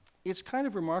 it's kind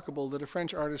of remarkable that a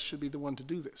French artist should be the one to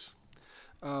do this,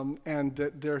 and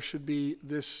that there should be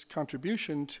this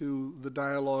contribution to the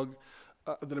dialogue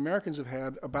that Americans have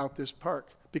had about this park.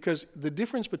 Because the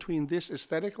difference between this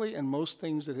aesthetically and most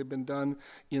things that have been done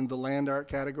in the land art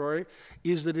category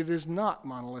is that it is not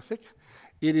monolithic,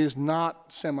 it is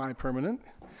not semi-permanent.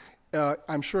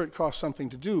 I'm sure it costs something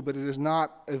to do, but it is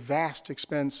not a vast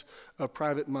expense of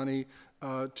private money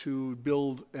to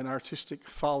build an artistic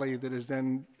folly that is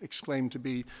then exclaimed to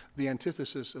be the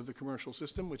antithesis of the commercial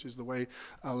system, which is the way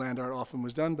land art often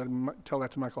was done, but tell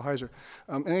that to Michael Heiser.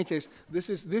 In any case, this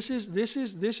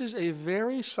is a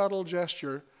very subtle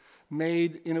gesture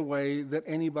made in a way that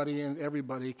anybody and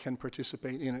everybody can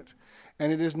participate in it.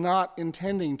 And it is not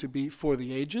intending to be for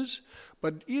the ages,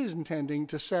 but is intending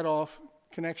to set off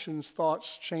connections,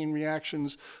 thoughts, chain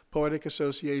reactions, poetic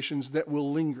associations that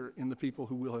will linger in the people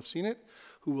who will have seen it,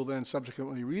 who will then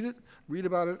subsequently read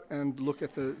about it, and look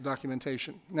at the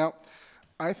documentation. Now,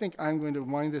 I think I'm going to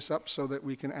wind this up so that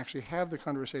we can actually have the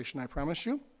conversation I promised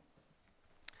you.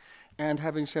 And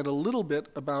having said a little bit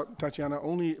about Tatiana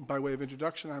only by way of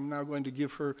introduction, I'm now going to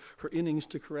give her her innings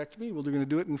to correct me. We're going to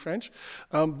do it in French.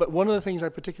 But one of the things I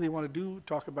particularly want to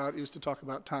talk about is to talk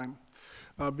about time.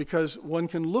 Because one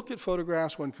can look at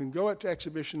photographs, one can go out to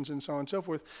exhibitions and so on and so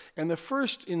forth, and the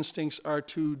first instincts are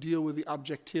to deal with the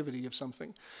objectivity of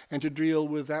something, and to deal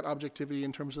with that objectivity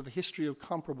in terms of the history of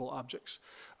comparable objects,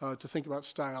 to think about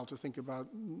style, to think about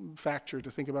facture, to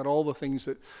think about all the things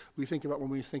that we think about when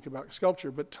we think about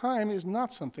sculpture. But time is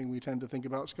not something we tend to think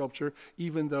about sculpture,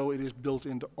 even though it is built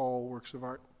into all works of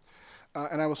art.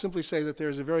 And I will simply say that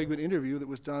there's a very good interview that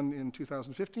was done in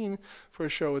 2015 for a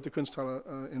show at the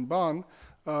Kunsthalle in Bonn,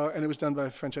 and it was done by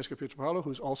Francesca Pietropaolo,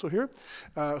 who's also here,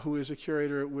 who is a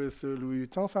curator with the Louis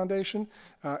Vuitton Foundation,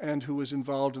 and who was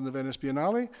involved in the Venice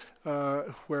Biennale,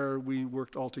 where we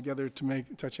worked all together to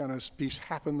make Tatiana's piece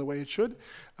happen the way it should.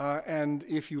 And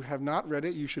if you have not read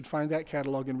it, you should find that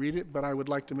catalog and read it, but I would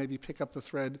like to maybe pick up the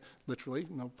thread, literally,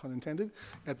 no pun intended,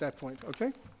 at that point,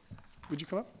 okay? Would you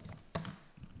come up?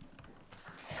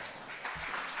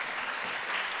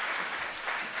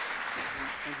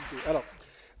 Alors,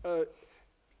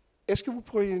 est-ce que vous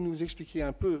pourriez nous expliquer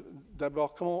un peu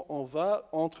d'abord comment on va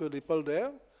entre les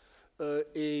polders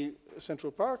et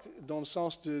Central Park dans le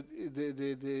sens des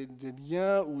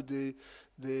liens ou des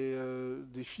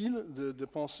fils de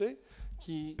pensée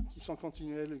qui sont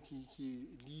continuels, qui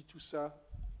lient tout ça?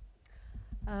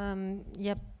 Il y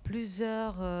a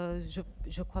plusieurs,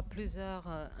 je crois, plusieurs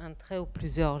entrées ou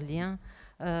plusieurs liens,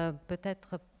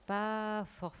 peut-être pas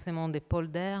forcément des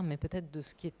polders, mais peut-être de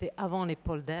ce qui était avant les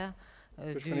polders.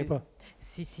 Que je ne connais pas.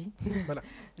 Si. Voilà.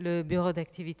 Le bureau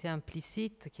d'activité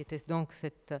implicite, qui était donc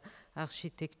cette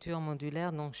architecture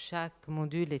modulaire dont chaque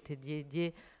module était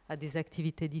dédié à des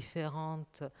activités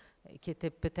différentes, qui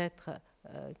étaient peut-être,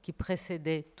 qui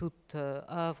précédaient toute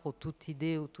œuvre ou toute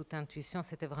idée ou toute intuition.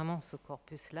 C'était vraiment ce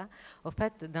corpus-là. En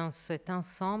fait, dans cet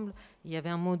ensemble, il y avait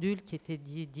un module qui était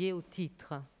dédié au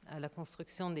titre, à la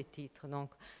construction des titres.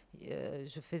 Donc,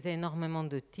 je faisais énormément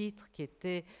de titres qui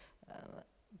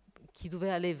devaient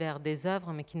aller vers des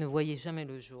œuvres, mais qui ne voyaient jamais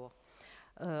le jour.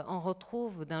 On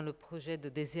retrouve dans le projet de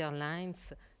Desert Lines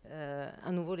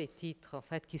à nouveau les titres en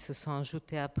fait, qui se sont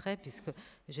ajoutés après, puisque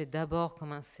j'ai d'abord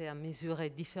commencé à mesurer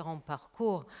différents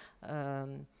parcours.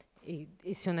 Et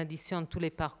si on additionne tous les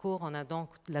parcours, on a donc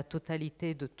la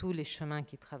totalité de tous les chemins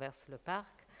qui traversent le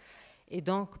parc. Et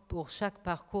donc, pour chaque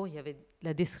parcours, il y avait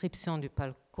la description du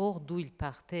parcours, d'où il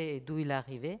partait et d'où il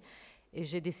arrivait. Et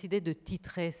j'ai décidé de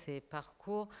titrer ces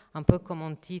parcours un peu comme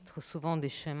on titre souvent des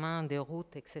chemins, des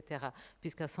routes, etc.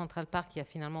 Puisqu'à Central Park, il y a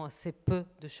finalement assez peu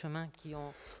de chemins qui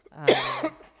ont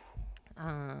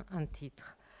un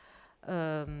titre.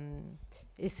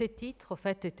 Et ces titres, en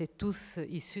fait, étaient tous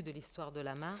issus de l'histoire de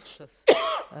la marche,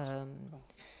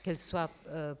 qu'elle soit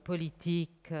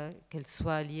politique, qu'elle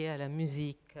soit liée à la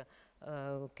musique,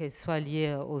 qu'elle soit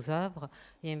liée aux œuvres.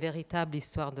 Il y a une véritable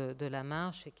histoire de la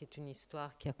marche, et qui est une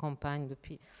histoire qui accompagne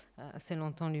depuis assez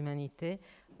longtemps l'humanité.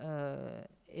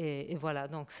 Et voilà,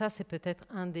 donc ça, c'est peut-être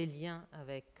un des liens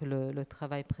avec le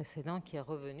travail précédent qui est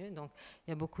revenu. Donc, il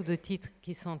y a beaucoup de titres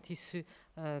qui sont issus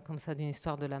comme ça d'une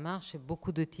histoire de la marche, et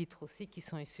beaucoup de titres aussi qui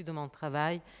sont issus de mon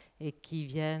travail et qui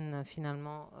viennent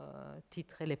finalement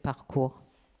titrer les parcours.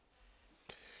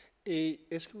 Et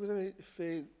est-ce que vous avez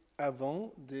fait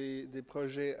avant des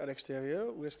projets à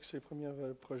l'extérieur, ou est-ce que c'est le premier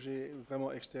projet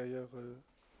vraiment extérieur?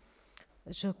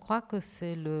 Je crois que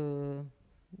c'est le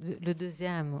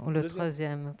deuxième ou le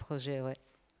troisième projet, ouais.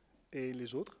 Et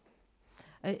les autres?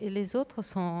 Et les autres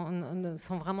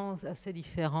sont vraiment assez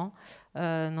différents,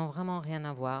 n'ont vraiment rien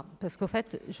à voir. Parce qu'au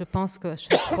fait, je pense qu'à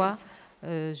chaque fois,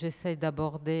 j'essaie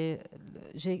d'aborder,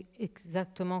 j'ai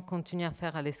exactement continué à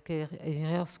faire à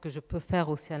l'extérieur ce que je peux faire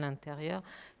aussi à l'intérieur.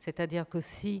 C'est-à-dire que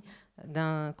si,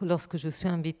 lorsque je suis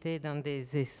invitée dans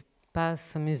des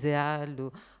espaces muséals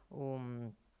ou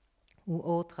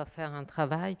autres à faire un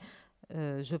travail,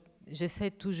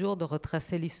 j'essaie toujours de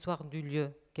retracer l'histoire du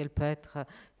lieu, qu'elle peut être,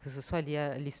 que ce soit lié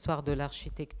à l'histoire de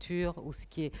l'architecture ou ce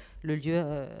qui est le lieu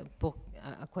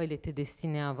à quoi il était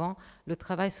destiné avant. Le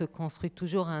travail se construit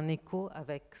toujours en écho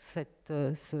avec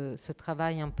ce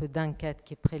travail un peu d'enquête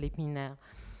qui est préliminaire.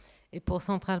 Et pour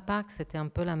Central Park, c'était un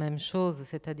peu la même chose,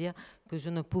 c'est-à-dire que je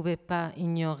ne pouvais pas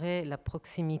ignorer la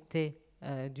proximité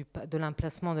de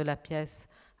l'emplacement de la pièce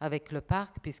avec le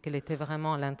parc, puisqu'elle était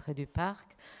vraiment à l'entrée du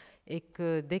parc, et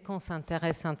que dès qu'on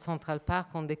s'intéresse à Central Park,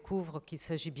 on découvre qu'il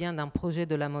s'agit bien d'un projet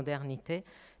de la modernité.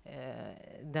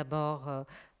 D'abord,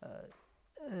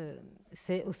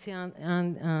 c'est aussi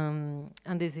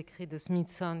un des écrits de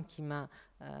Smithson qui m'a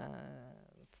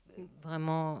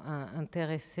vraiment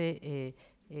intéressée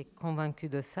et convaincue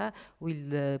de ça,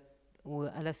 où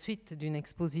à la suite d'une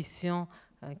exposition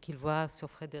qu'il voit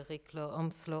sur Frédéric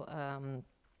Omslow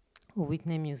au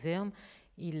Whitney Museum,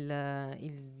 il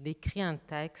décrit un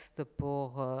texte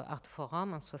pour Art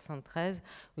Forum en 1973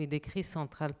 où il décrit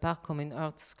Central Park comme une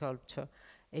earth sculpture.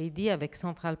 Et il dit avec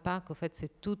Central Park, au fait,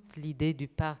 c'est toute l'idée du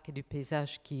parc et du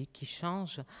paysage qui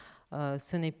change.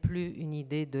 Ce n'est plus une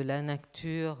idée de la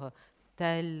nature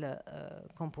telle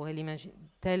qu'on pourrait l'imaginer,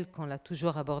 telle qu'on l'a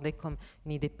toujours abordée comme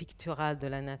une idée picturale de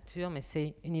la nature, mais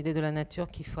c'est une idée de la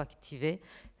nature qu'il faut activer.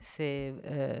 C'est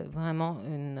vraiment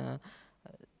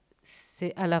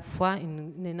c'est à la fois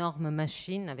une énorme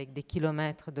machine avec des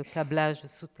kilomètres de câblage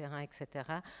souterrain, etc.,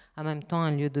 en même temps un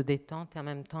lieu de détente et en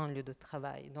même temps un lieu de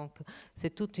travail. Donc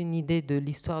c'est toute une idée de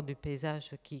l'histoire du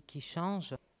paysage qui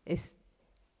change. Et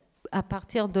à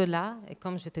partir de là, et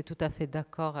comme j'étais tout à fait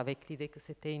d'accord avec l'idée que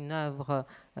c'était une œuvre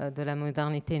de la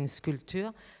modernité, une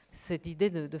sculpture, cette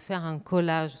idée de faire un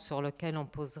collage sur lequel on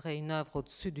poserait une œuvre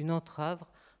au-dessus d'une autre œuvre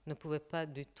ne pouvait pas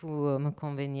du tout me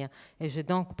convenir. Et j'ai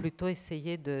donc plutôt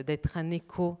essayé d'être en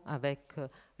écho avec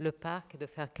le parc et de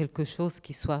faire quelque chose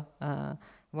qui soit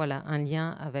voilà, un lien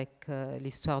avec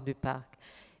l'histoire du parc.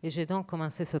 Et j'ai donc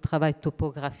commencé ce travail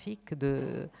topographique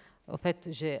en fait,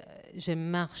 j'ai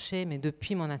marché, mais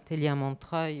depuis mon atelier à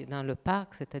Montreuil, dans le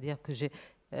parc, c'est-à-dire que j'ai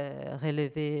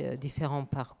relevé différents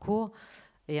parcours.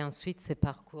 Et ensuite, ces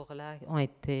parcours-là ont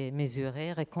été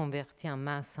mesurés, reconvertis en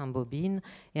masse, en bobine.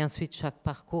 Et ensuite, chaque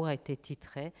parcours a été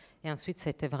titré. Et ensuite,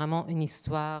 c'était vraiment une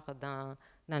histoire dans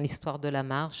l'histoire de la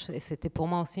marche. Et c'était pour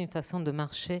moi aussi une façon de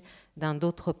marcher dans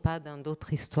d'autres pas, dans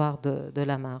d'autres histoires de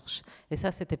la marche. Et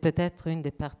ça, c'était peut-être une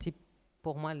des parties,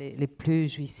 pour moi, les plus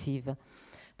jouissives.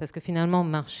 Parce que finalement,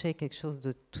 marcher est quelque chose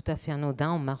de tout à fait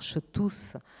anodin. On marche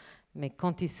tous. Mais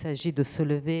quand il s'agit de se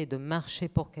lever et de marcher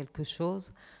pour quelque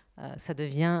chose, ça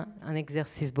devient un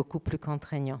exercice beaucoup plus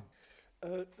contraignant.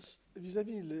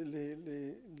 Vis-à-vis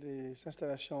les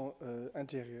installations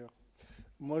intérieures,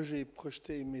 moi j'ai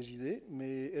projeté mes idées,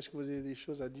 mais est-ce que vous avez des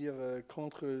choses à dire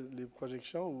contre les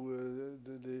projections ou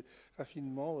des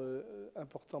raffinements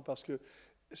importants? Parce que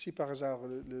si par hasard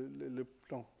le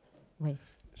plan, oui.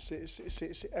 C'est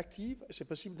actif, c'est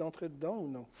possible d'entrer dedans ou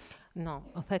non? Non,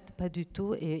 en fait, pas du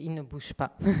tout, et ils ne bougent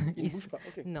pas. Ils ne bougent pas,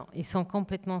 ok. Non, ils sont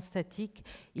complètement statiques.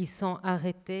 Ils sont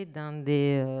arrêtés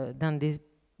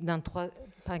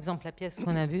par exemple, la pièce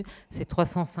qu'on a vue, c'est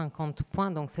 350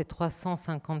 points, donc c'est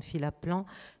 350 fils à plan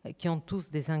qui ont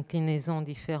tous des inclinaisons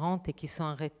différentes et qui sont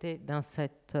arrêtés dans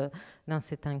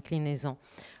cette inclinaison.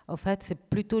 En fait, c'est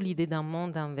plutôt l'idée d'un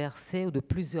monde inversé ou de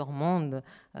plusieurs mondes.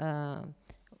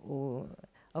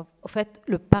 En fait,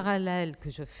 le parallèle que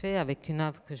je fais avec une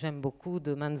œuvre que j'aime beaucoup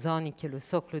de Manzoni, qui est le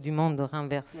socle du monde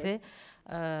renversé,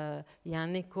 il y a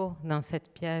un écho dans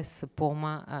cette pièce pour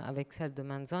moi avec celle de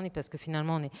Manzoni, parce que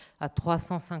finalement on est à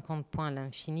 350 points à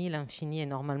l'infini. L'infini est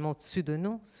normalement au-dessus de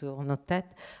nous, sur nos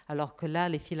têtes, alors que là,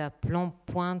 les fils à plomb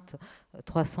pointent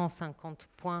 350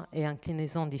 points et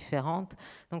inclinaisons différentes.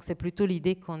 Donc c'est plutôt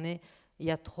l'idée il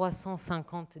y a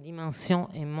 350 dimensions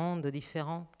et mondes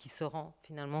différents qui seront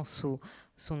finalement sous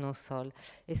nos sols.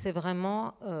 Et c'est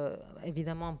vraiment,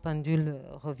 évidemment, un pendule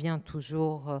revient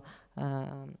toujours à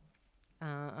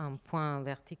un point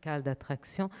vertical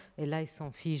d'attraction. Et là, ils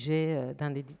sont figés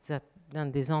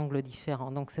dans des angles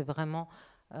différents. Donc, c'est vraiment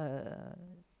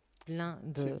plein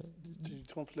de... C'est du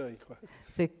trompe-l'œil, quoi.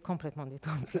 C'est complètement du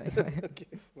trompe-l'œil, ouais. Okay,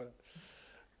 voilà.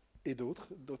 Et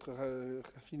d'autres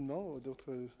raffinements,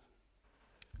 d'autres...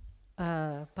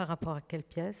 Par rapport à quelle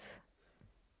pièce?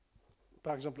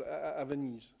 par exemple, à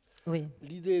Venise, Oui.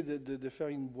 l'idée de faire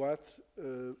une boîte,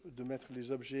 de mettre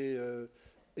les objets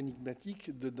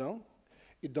énigmatiques dedans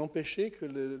et d'empêcher que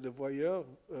le voyeur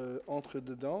entre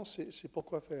dedans, c'est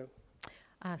pourquoi faire.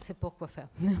 Ah, c'est pour quoi faire?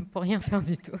 Pour rien faire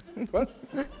du tout. Quoi?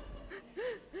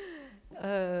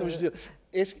 Non, je veux dire,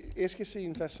 est-ce que c'est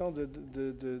une façon de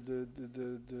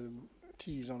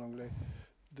tease en anglais?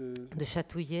 De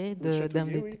chatouiller, De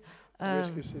chatouiller, oui. Ou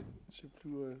est-ce Euh, que c'est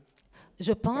plus...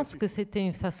 Je pense que c'était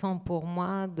une façon pour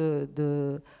moi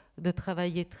de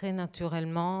travailler très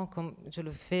naturellement, comme je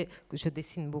le fais, je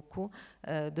dessine beaucoup,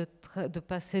 de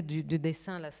passer du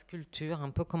dessin à la sculpture,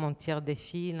 un peu comme on tire des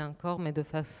fils encore, mais de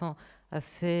façon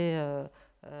assez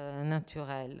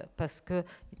naturelle. Parce que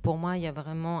pour moi, il y a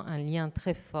vraiment un lien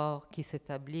très fort qui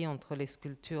s'établit entre les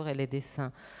sculptures et les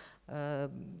dessins.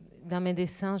 Dans mes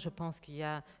dessins, je pense qu'il y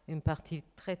a une partie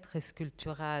très, très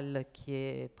sculpturale qui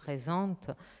est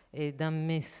présente. Et dans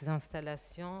mes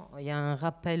installations, il y a un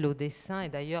rappel au dessin et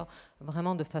d'ailleurs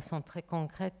vraiment de façon très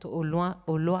concrète aux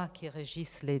lois qui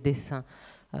régissent les dessins.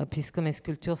 Puisque mes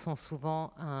sculptures sont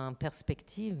souvent en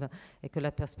perspective et que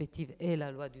la perspective est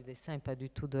la loi du dessin et pas du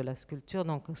tout de la sculpture.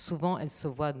 Donc souvent, elles se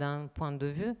voient d'un point de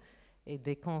vue. Et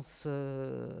dès qu'on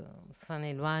s'en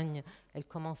éloigne, elle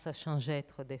commence à changer, à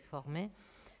être déformée.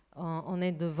 On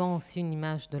est devant aussi une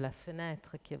image de la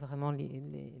fenêtre, qui est vraiment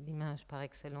l'image par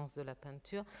excellence de la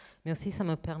peinture. Mais aussi, ça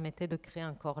me permettait de créer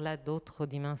encore là d'autres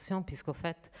dimensions, puisqu'au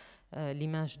fait,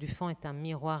 l'image du fond est un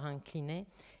miroir incliné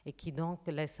et qui donc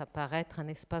laisse apparaître un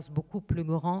espace beaucoup plus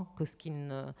grand que ce qu'il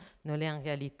ne l'est en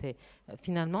réalité.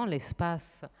 Finalement,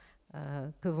 l'espace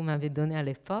que vous m'avez donné à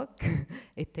l'époque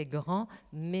était grand,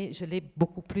 mais je l'ai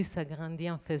beaucoup plus agrandi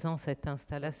en faisant cette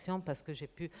installation parce que j'ai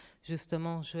pu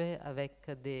justement jouer avec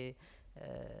des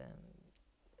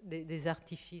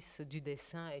artifices du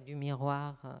dessin et du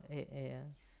miroir.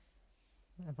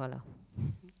 Voilà.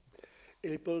 Et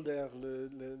les polders,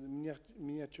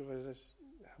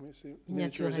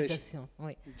 Miniaturisation,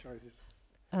 oui.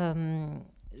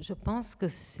 Je pense que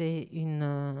c'est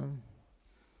une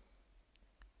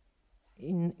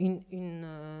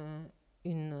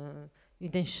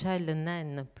échelle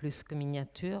naine plus que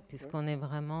miniature, puisqu'on est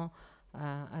vraiment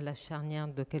à la charnière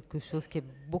de quelque chose qui est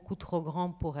beaucoup trop grand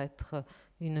pour être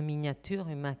une miniature,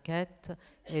 une maquette,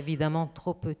 évidemment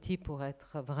trop petit pour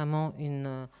être vraiment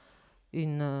une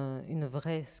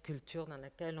vraie sculpture dans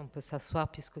laquelle on peut s'asseoir,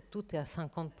 puisque tout est à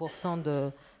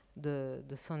 50%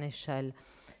 de son échelle.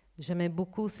 J'aimais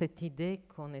beaucoup cette idée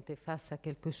qu'on était face à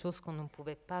quelque chose qu'on ne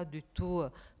pouvait pas du tout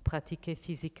pratiquer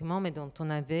physiquement, mais dont on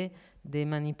avait des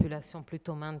manipulations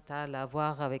plutôt mentales à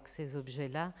avoir avec ces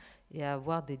objets-là et à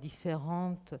avoir des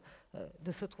différentes...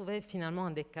 de se trouver finalement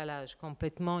un décalage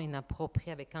complètement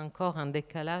inapproprié, avec encore un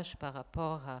décalage par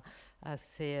rapport à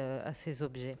ces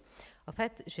objets. En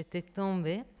fait, j'étais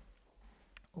tombée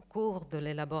au cours de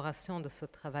l'élaboration de ce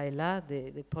travail-là,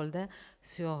 des polders,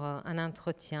 sur un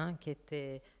entretien qui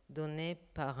était donné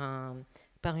par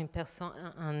une personne,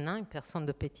 un nain, une personne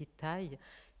de petite taille,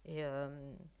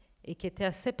 et qui était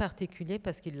assez particulier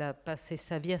parce qu'il a passé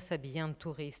sa vie à s'habiller en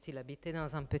touriste. Il habitait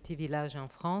dans un petit village en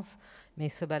France, mais il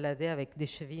se baladait avec des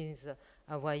chemises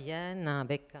hawaïennes,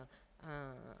 avec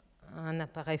un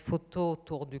appareil photo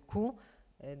autour du cou,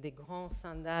 des grands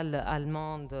sandales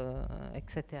allemandes,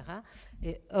 etc.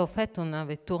 Et en fait, on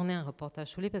avait tourné un reportage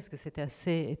sur lui parce que c'était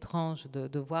assez étrange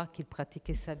de voir qu'il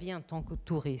pratiquait sa vie en tant que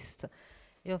touriste.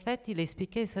 Et en fait, il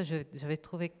expliquait, ça j'avais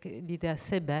trouvé l'idée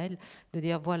assez belle, de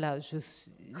dire, voilà, je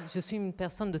suis une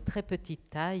personne de très petite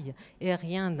taille et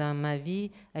rien dans ma vie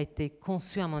a été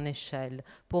conçu à mon échelle.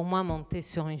 Pour moi, monter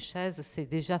sur une chaise, c'est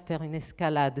déjà faire une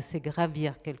escalade, c'est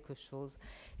gravir quelque chose.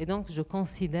 Et donc, je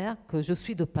considère que je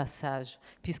suis de passage,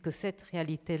 puisque cette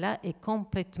réalité-là est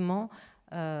complètement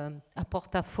à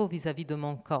porte-à-faux vis-à-vis de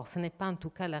mon corps. Ce n'est pas en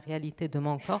tout cas la réalité de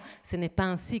mon corps, ce n'est pas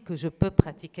ainsi que je peux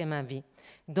pratiquer ma vie.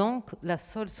 Donc, la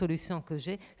seule solution que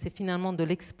j'ai, c'est finalement de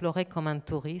l'explorer comme un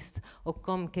touriste ou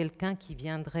comme quelqu'un qui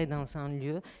viendrait dans un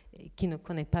lieu et qui ne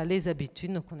connaît pas les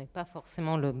habitudes, ne connaît pas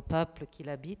forcément le peuple qui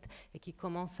l'habite et qui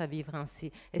commence à vivre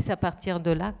ainsi. Et c'est à partir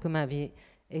de là que ma vie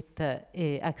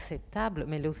est acceptable,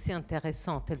 mais elle est aussi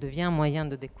intéressante. Elle devient un moyen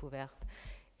de découverte.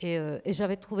 Et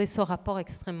j'avais trouvé ce rapport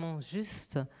extrêmement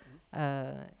juste.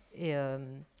 Et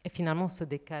finalement, ce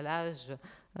décalage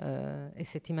et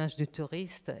cette image du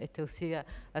touriste était aussi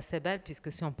assez belle,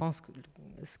 puisque si on pense que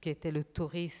ce qui était le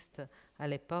touriste à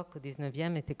l'époque, au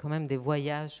 19e, était quand même des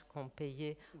voyages qu'on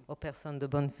payait aux personnes de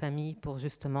bonne famille pour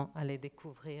justement aller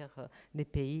découvrir des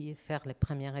pays et faire les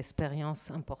premières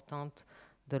expériences importantes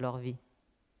de leur vie.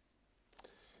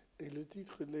 Et le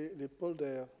titre, les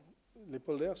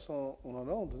polders sont en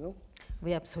Hollande, non?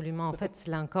 Oui, absolument. En fait,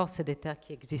 là encore, c'est des terres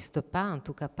qui n'existent pas, en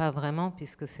tout cas pas vraiment,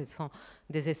 puisque ce sont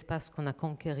des espaces qu'on a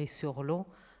conquéris sur l'eau.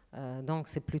 Donc,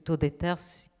 c'est plutôt des terres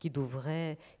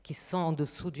qui sont en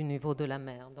dessous du niveau de la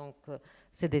mer. Donc,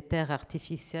 c'est des terres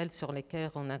artificielles sur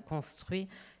lesquelles on a construit.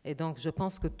 Et donc, je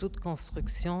pense que toute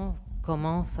construction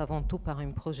commence avant tout par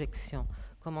une projection,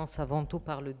 commence avant tout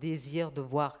par le désir de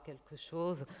voir quelque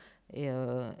chose et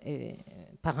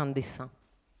par un dessin.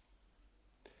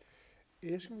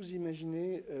 Et est-ce que vous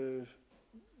imaginez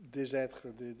des êtres,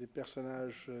 des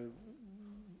personnages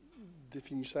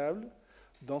définissables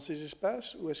dans ces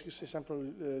espaces, ou est-ce que c'est simplement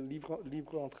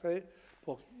libre entrée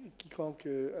pour quiconque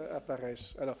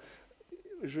apparaisse? Alors,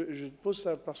 je pose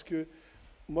ça parce que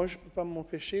moi, je ne peux pas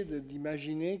m'empêcher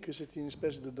d'imaginer que c'est une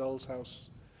espèce de doll's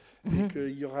house, et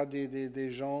qu'il y aura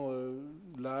des gens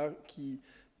là qui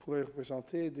pourraient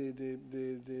représenter des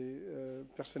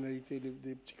personnalités,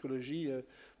 des psychologies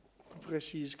plus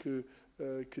précises que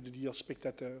de dire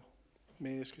spectateur.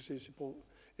 Mais est-ce que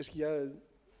est-ce qu'il y a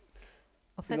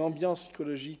En fait, une ambiance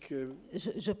psychologique?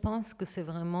 Je pense que c'est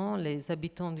vraiment les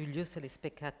habitants du lieu, c'est les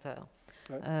spectateurs.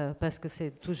 Ouais. Parce que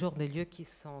c'est toujours des lieux qui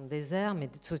sont déserts, mais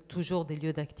c'est toujours des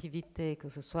lieux d'activité, que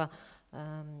ce soit,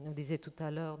 on disait tout à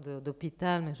l'heure,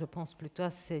 d'hôpital, mais je pense plutôt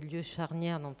à ces lieux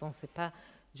charnières dont on ne sait pas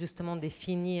justement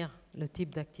définir le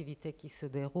type d'activité qui se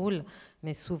déroule,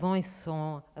 mais souvent ils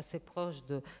sont assez proches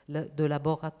de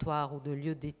laboratoires ou de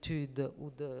lieux d'études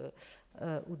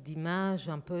ou d'images,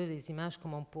 un peu les images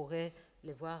comme on pourrait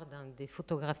les voir dans des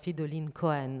photographies de Lynn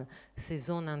Cohen, ces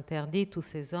zones interdites ou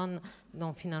ces zones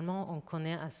dont finalement on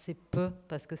connaît assez peu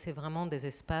parce que c'est vraiment des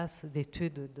espaces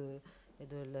d'études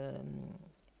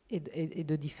et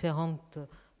de différentes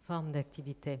formes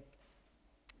d'activités.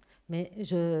 Mais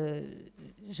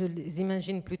je les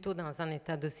imagine plutôt dans un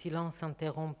état de silence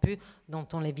interrompu dont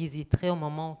on les visiterait au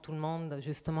moment où tout le monde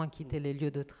justement quittait les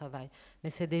lieux de travail.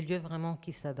 Mais c'est des lieux vraiment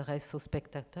qui s'adressent aux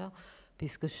spectateurs,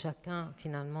 puisque chacun,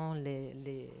 finalement,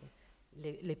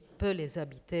 peut les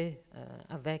habiter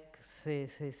avec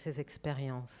ces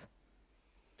expériences.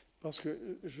 Parce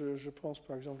que je pense,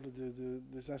 par exemple,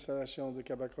 des installations de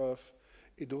Kabakov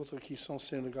et d'autres qui sont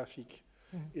scénographiques.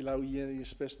 Et là où il y a une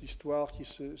espèce d'histoire qui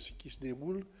se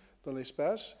déroule dans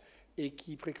l'espace et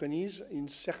qui préconise une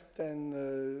certaine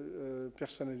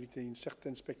personnalité, une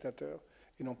certaine spectateur,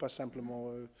 et non pas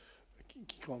simplement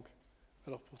quiconque.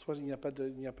 Alors pour toi, il n'y a pas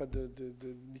de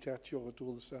littérature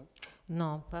autour de ça?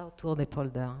 Non, pas autour des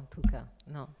polders, en tout cas.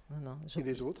 Non. Et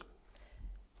les autres?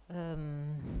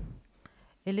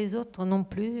 Et les autres non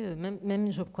plus,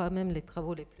 même je crois, même les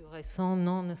travaux les plus récents,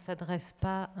 ne s'adressent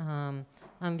pas à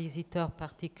un visiteur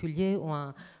particulier ou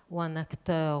un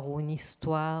acteur ou une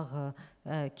histoire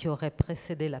qui aurait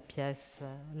précédé la pièce,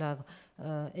 l'œuvre.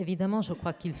 Évidemment, je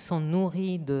crois qu'ils sont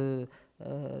nourris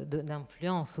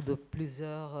d'influence ou de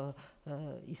plusieurs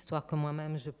histoires que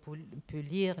moi-même je peux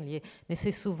lire, mais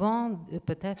c'est souvent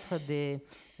peut-être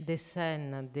des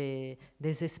scènes, des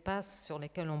espaces sur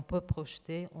lesquels on peut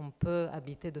projeter, on peut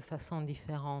habiter de façon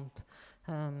différente.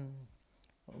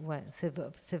 Ouais,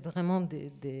 c'est vraiment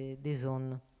des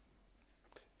zones.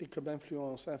 Et comme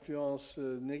influence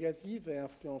négative et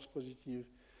influence positive,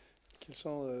 quelles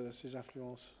sont ces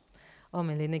influences? Oh,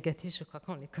 mais les négatives, je crois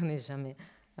qu'on ne les connaît jamais.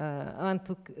 En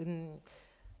tout cas,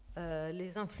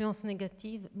 les influences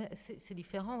négatives, c'est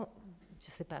différent. Je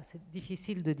ne sais pas, c'est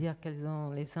difficile de dire quelles sont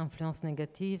les influences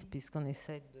négatives puisqu'on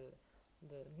essaie de...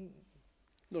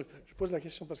 Donc, je pose la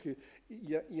question parce qu'il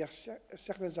y a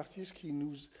certains artistes qui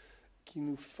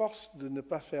nous forcent de ne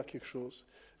pas faire quelque chose.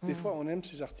 Des fois, on aime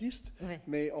ces artistes,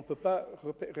 mais on ne peut pas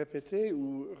répéter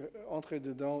ou entrer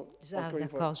dedans encore une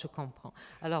fois. D'accord, je comprends.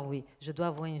 Alors oui, je dois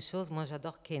avouer une chose, moi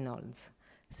j'adore Keynolds.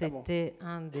 C'était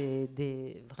un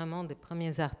vraiment des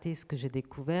premiers artistes que j'ai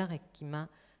découvert et qui m'a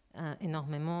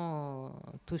énormément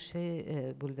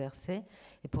touchée, bouleversée.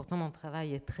 Et pourtant, mon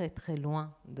travail est très, très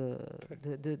loin de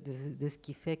ce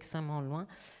qu'il fait, extrêmement loin.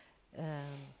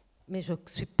 Mais je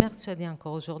suis persuadée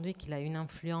encore aujourd'hui qu'il a une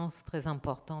influence très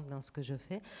importante dans ce que je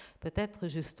fais. Peut-être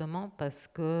justement parce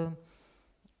que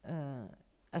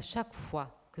à chaque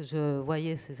fois que je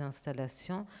voyais ces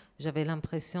installations, j'avais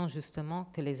l'impression justement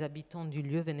que les habitants du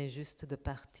lieu venaient juste de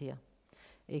partir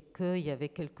et qu'il y avait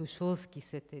quelque chose qui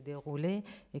s'était déroulé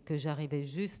et que j'arrivais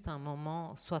juste à un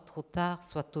moment, soit trop tard,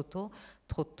 soit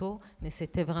trop tôt, mais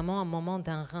c'était vraiment un moment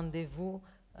d'un rendez-vous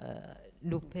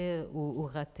loupé ou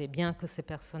raté. Bien que ces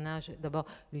personnages, d'abord,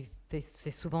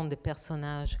 c'est souvent des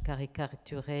personnages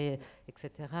caricaturés,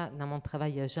 etc. Dans mon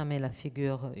travail, il n'y a jamais la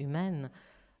figure humaine.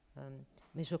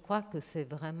 Mais je crois que c'est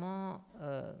vraiment,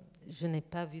 je n'ai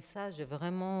pas vu ça, j'ai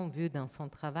vraiment vu dans son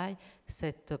travail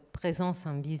cette présence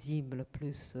invisible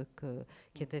plus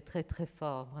qui était très très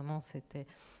fort. Vraiment, c'était.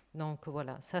 Donc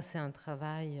voilà, ça c'est un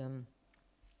travail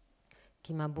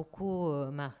qui m'a beaucoup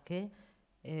marqué.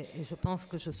 Et je pense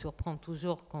que je surprends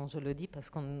toujours quand je le dis parce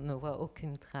qu'on ne voit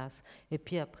aucune trace. Et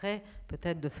puis après,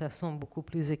 peut-être de façon beaucoup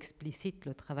plus explicite,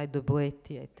 le travail de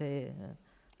Boetti était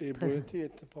Et Boetti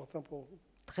est important pour vous?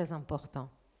 Très important.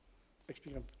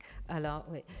 Explique un peu. Alors,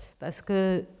 oui, parce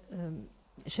que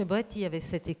chez Boetti, il y avait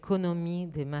cette économie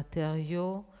des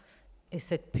matériaux et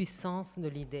cette puissance de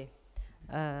l'idée.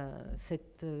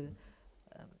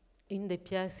 Une des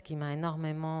pièces qui m'a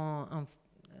énormément,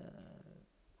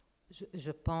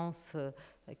 je pense,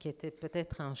 qui était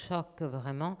peut-être un choc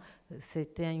vraiment,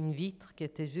 c'était une vitre qui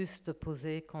était juste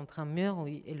posée contre un mur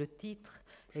et le titre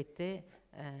était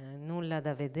Nulla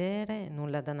da vedere,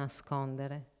 nulla da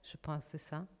nascondere. Je pense que c'est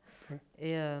ça. Oui.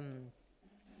 Et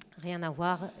rien à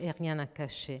voir et rien à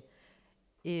cacher.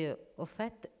 Et au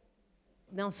fait,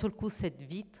 d'un seul coup, cette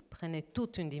vitre prenait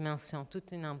toute une dimension,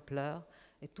 toute une ampleur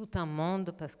et tout un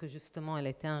monde parce que justement, elle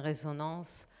était en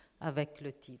résonance avec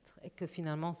le titre. Et que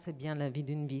finalement, c'est bien la vie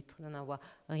d'une vitre, de n'avoir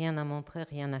rien à montrer,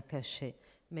 rien à cacher.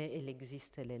 Mais elle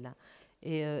existe, elle est là.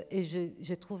 Et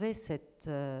j'ai trouvé cette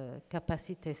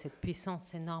capacité, cette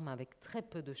puissance énorme avec très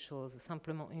peu de choses,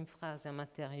 simplement une phrase, un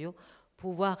matériau,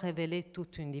 pouvoir révéler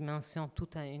toute une dimension, tout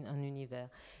un univers.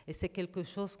 Et c'est quelque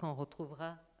chose qu'on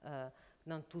retrouvera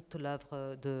dans toute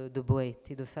l'œuvre de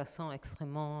Boetti, de façon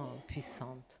extrêmement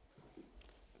puissante.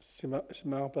 C'est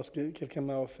marrant parce que quelqu'un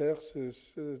m'a offert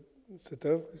cette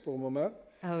œuvre pour MoMA.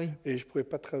 Ah oui. Et je ne pouvais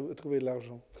pas trouver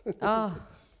l'argent. Ah.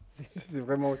 C'est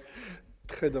vraiment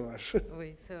très dommage.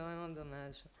 Oui, c'est vraiment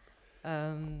dommage.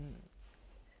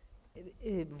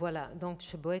 Et voilà, donc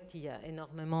chez Boetti, il y a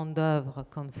énormément d'œuvres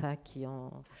comme ça qui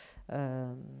ont...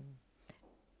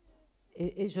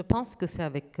 et je pense que c'est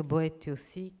avec Boetti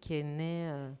aussi qu'est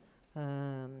né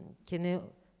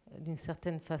d'une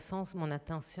certaine façon mon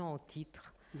attention au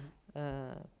titre.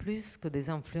 Plus que des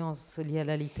influences liées à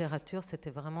la littérature,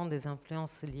 c'était vraiment des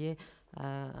influences liées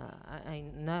à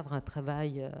une œuvre, un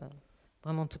travail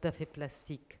vraiment tout à fait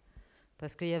plastique.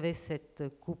 Parce qu'il y avait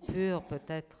cette coupure,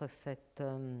 peut-être ce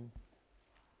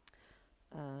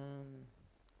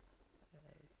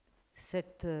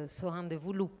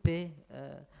rendez-vous loupé,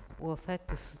 où en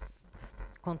fait,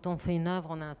 quand on fait une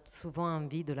œuvre, on a souvent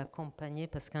envie de l'accompagner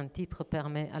parce qu'un titre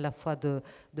permet à la fois de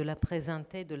la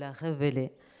présenter, de la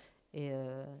révéler. Et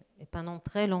pendant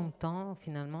très longtemps,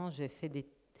 finalement, j'ai fait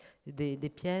des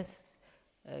pièces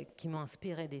qui m'ont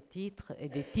inspiré des titres et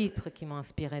des titres qui m'ont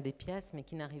inspiré des pièces, mais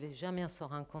qui n'arrivaient jamais à se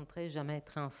rencontrer, jamais à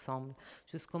être ensemble.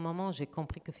 Jusqu'au moment où j'ai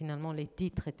compris que finalement les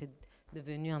titres étaient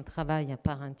devenus un travail à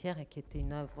part entière et qui était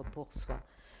une œuvre pour soi.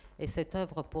 Et cette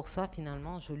œuvre pour soi,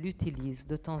 finalement, je l'utilise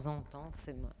de temps en temps.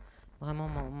 C'est vraiment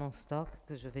mon stock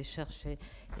que je vais chercher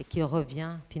et qui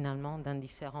revient finalement dans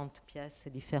différentes pièces et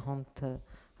différentes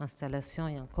installations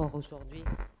et encore aujourd'hui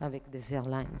avec des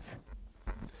airlines.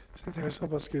 C'est intéressant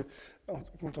parce que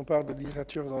quand on parle de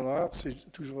littérature dans l'art,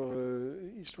 c'est toujours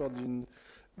histoire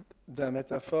d'un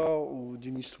métaphore ou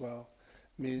d'une histoire.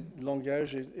 Mais le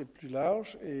langage est plus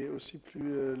large et aussi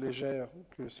plus légère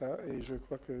que ça. Et je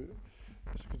crois que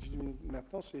ce que tu dis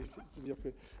maintenant, c'est-à-dire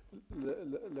que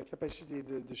la capacité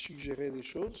de suggérer des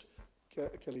choses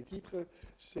qu'a les titres,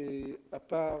 c'est à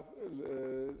part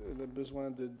le besoin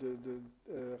de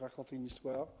raconter une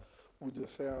histoire ou de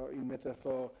faire une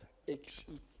métaphore X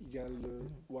égale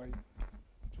Y.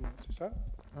 C'est ça?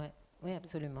 Oui,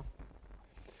 absolument.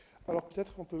 Alors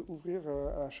peut-être on peut ouvrir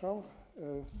la chambre.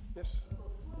 Yes.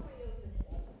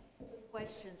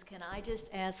 Questions. Can I just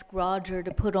ask Roger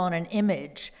to put on an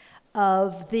image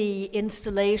of the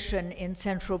installation in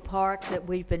Central Park that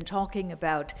we've been talking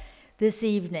about this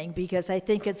evening, because I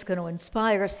think it's going to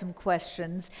inspire some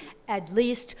questions, at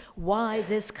least why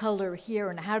this color here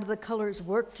and how do the colors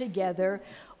work together?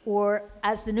 Or,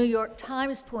 as the New York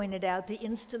Times pointed out, the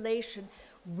installation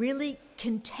really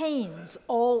contains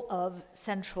all of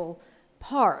Central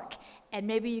Park. And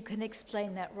maybe you can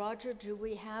explain that. Roger, do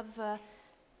we have...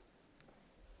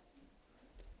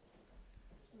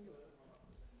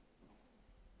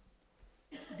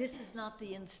 This is not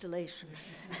the installation.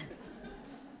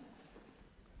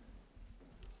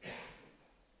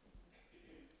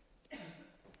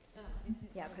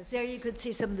 Yeah, because there you could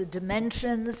see some of the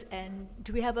dimensions. And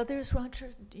do we have others,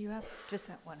 Roger? Do you have just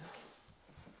that one?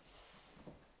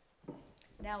 Okay.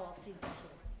 Now I'll see the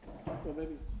floor.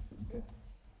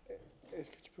 Est-ce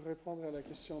que tu peux répondre à la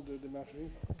question de Marjorie?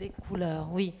 Des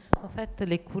couleurs, oui. En fait,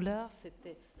 les couleurs,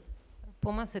 c'était...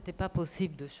 Pour moi, ce n'était pas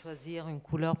possible de choisir une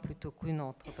couleur plutôt qu'une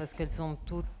autre, parce qu'elles ont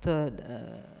toutes, la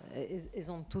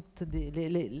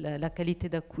qualité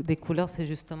des couleurs, c'est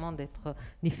justement d'être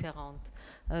différentes.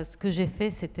 Ce que j'ai fait,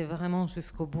 c'était vraiment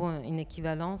jusqu'au bout une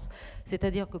équivalence,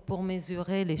 c'est-à-dire que pour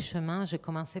mesurer les chemins, j'ai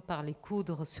commencé par les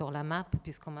coudre sur la map,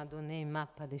 puisqu'on m'a donné une map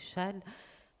à l'échelle.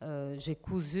 J'ai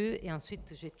cousu et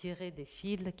ensuite j'ai tiré des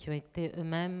fils qui ont été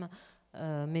eux-mêmes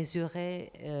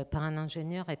mesurés par un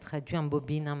ingénieur et traduits en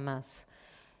bobines en masse.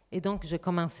 Et donc, j'ai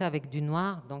commencé avec du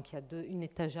noir, donc il y a une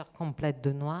étagère complète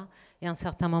de noir, et à un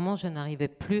certain moment, je n'arrivais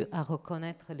plus à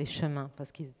reconnaître les chemins,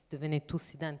 parce qu'ils devenaient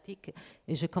tous identiques,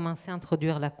 et j'ai commencé à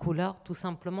introduire la couleur, tout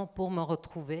simplement pour me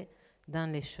retrouver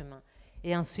dans les chemins.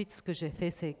 Et ensuite, ce que j'ai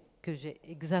fait, c'est que j'ai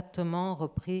exactement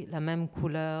repris la même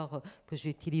couleur que j'ai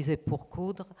utilisée pour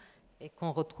coudre, et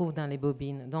qu'on retrouve dans les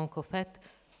bobines. Donc, au fait,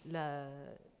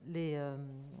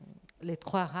 les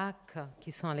 3 racks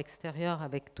qui sont à l'extérieur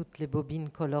avec toutes les bobines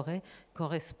colorées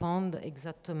correspondent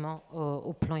exactement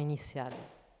au plan initial.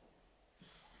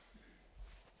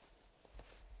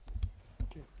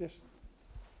 Okay. Yes.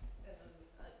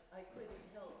 I couldn't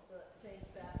help but think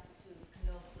back to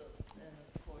Knossos and,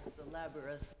 of course, the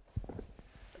labyrinth.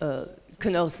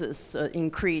 Knossos in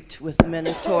Crete with the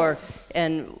Minotaur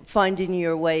and finding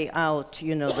your way out,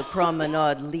 you know, the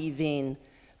promenade leaving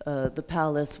the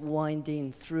palace,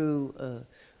 winding through,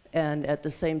 and at the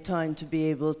same time to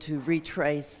be able to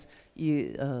retrace,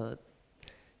 you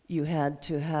had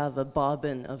to have a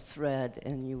bobbin of thread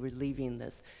and you were leaving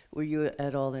this. Were you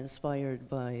at all inspired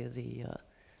by the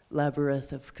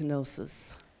labyrinth of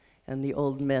Knossos and the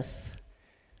old myth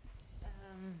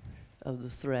of the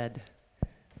thread?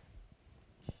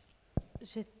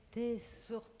 J'étais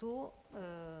surtout...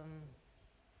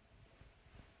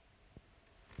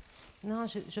 Non,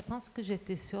 je pense que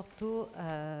j'étais surtout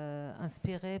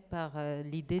inspirée par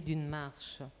l'idée d'une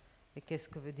marche. Et qu'est-ce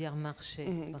que veut dire marcher,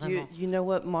 vraiment? You know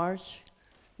what march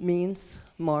means?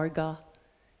 Marga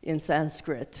in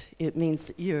Sanskrit. It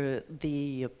means you're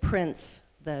the prints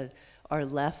that are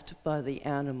left by the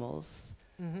animals.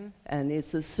 And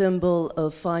it's a symbol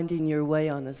of finding your way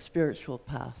on a spiritual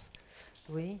path.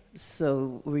 Oui.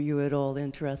 So were you at all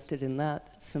interested in that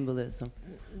symbolism?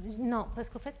 Non, parce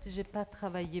qu'en fait, je n'ai pas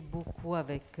travaillé beaucoup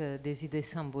avec des idées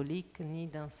symboliques, ni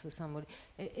dans ce symbolique.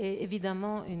 Et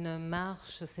évidemment, une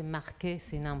marche, c'est marqué,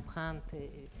 c'est une empreinte,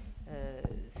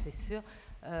 c'est sûr.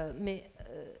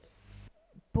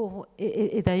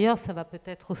 Et d'ailleurs, ça va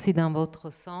peut-être aussi dans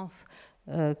votre sens,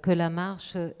 que la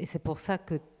marche, et c'est pour ça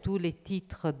que tous les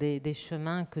titres des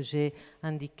chemins que j'ai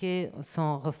indiqués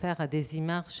sont refaits à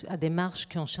des marches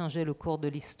qui ont changé le cours de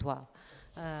l'histoire.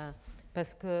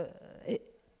 Parce que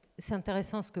c'est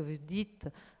intéressant ce que vous dites,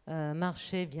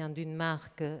 marcher vient d'une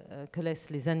marque que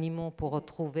laissent les animaux pour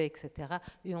retrouver, etc.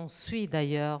 Et on suit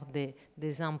d'ailleurs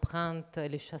des empreintes.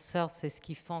 Les chasseurs, c'est ce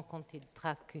qu'ils font quand ils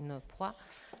traquent une proie.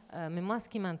 Mais moi, ce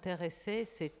qui m'intéressait,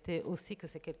 c'était aussi que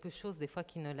c'est quelque chose, des fois,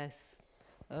 qui ne laisse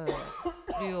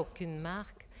plus aucune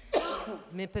marque.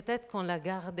 Mais peut-être qu'on l'a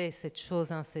gardé, cette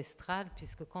chose ancestrale,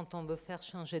 puisque quand on veut faire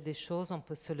changer des choses, on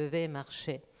peut se lever et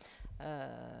marcher.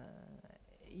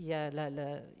 Il y a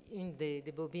une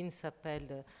des bobines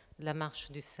s'appelle La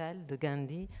marche du sel de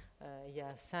Gandhi. Il y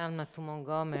a Selma to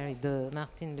Montgomery de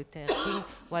Martin Luther King.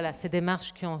 Voilà, c'est des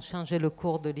marches qui ont changé le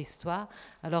cours de l'histoire.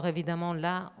 Alors évidemment,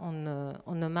 là, on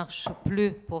ne marche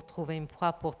plus pour trouver une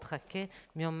proie, pour traquer,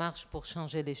 mais on marche pour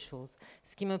changer les choses.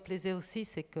 Ce qui me plaisait aussi,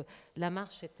 c'est que la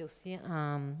marche était aussi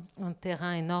un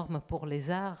terrain énorme pour les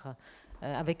arts.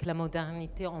 Avec la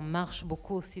modernité, on marche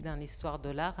beaucoup aussi dans l'histoire de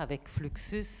l'art, avec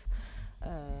Fluxus.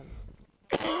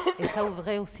 Et ça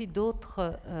ouvrait aussi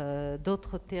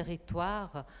d'autres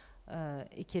territoires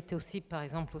et qui étaient aussi, par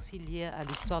exemple, aussi liés à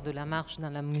l'histoire de la marche dans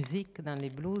la musique, dans les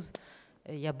blues.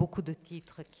 Il y a beaucoup de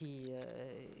titres qui...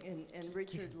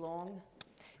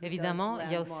 Évidemment,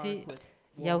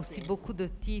 il y a aussi beaucoup de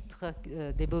titres,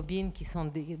 des bobines qui sont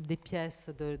des pièces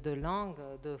de langue,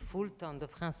 de Fulton, de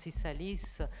Francis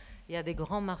Alice. Il y a des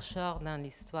grands marcheurs dans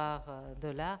l'histoire de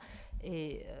l'art.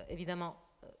 Et évidemment,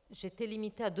 j'étais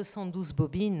limitée à 212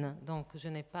 bobines, donc je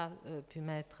n'ai pas pu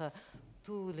mettre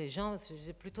tous les gens.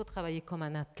 J'ai plutôt travaillé comme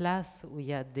un atlas où il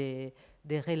y a des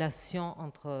relations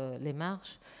entre les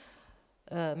marches.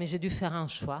 Mais j'ai dû faire un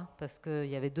choix parce qu'il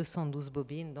y avait 212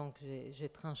 bobines, donc j'ai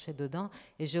tranché dedans.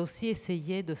 Et j'ai aussi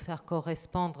essayé de faire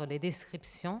correspondre les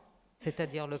descriptions,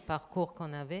 c'est-à-dire le parcours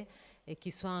qu'on avait, et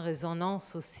qui soient en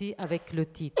résonance aussi avec le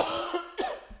titre.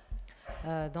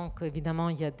 Donc évidemment,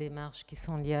 il y a des marches qui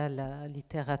sont liées à la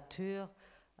littérature,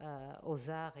 aux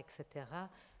arts, etc.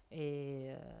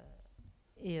 Et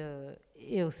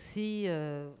Et aussi,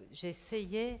 j'ai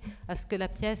essayé à ce que la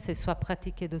pièce soit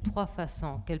pratiquée de 3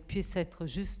 façons, qu'elle puisse être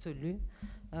juste lue,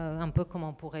 un peu comme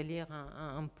on pourrait lire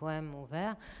un poème au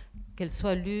vers, qu'elle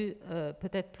soit lue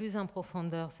peut-être plus en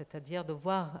profondeur, c'est-à-dire de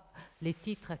voir les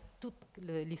titres, toute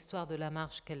l'histoire de la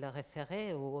marche qu'elle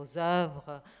référait, aux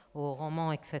œuvres, aux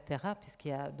romans, etc., puisqu'il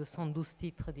y a 212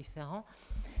 titres différents,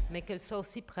 mais qu'elle soit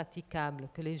aussi praticable,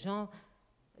 que les gens,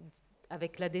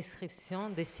 avec la description,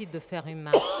 décident de faire une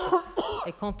marche.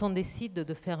 Et quand on décide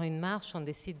de faire une marche, on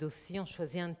décide aussi, on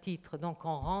choisit un titre, donc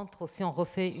on rentre aussi, on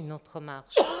refait une autre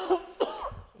marche.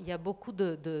 Il y a beaucoup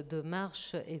de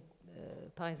marches,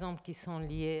 par exemple, qui sont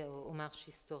liées aux marches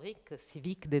historiques,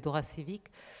 civiques, des droits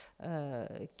civiques,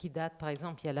 qui datent, par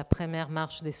exemple, il y a la première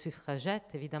marche des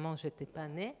suffragettes. Évidemment, je n'étais pas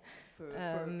née. For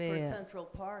Central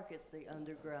Park, it's the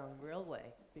Underground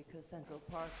Railway, because Central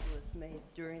Park was made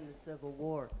during the Civil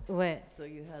War. Ouais. So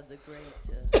you had the great...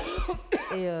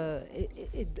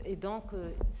 Et donc,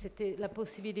 c'était la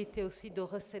possibilité aussi de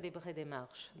recélébrer des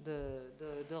marches,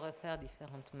 de refaire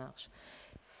différentes marches.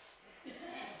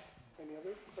 Any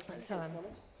other questions So, or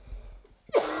comments?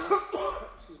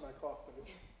 Excuse my cough, but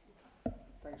it's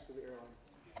thanks to the airline.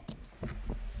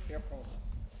 Air France.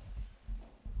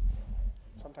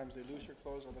 Sometimes they lose your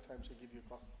clothes, other times they give you a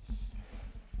cough.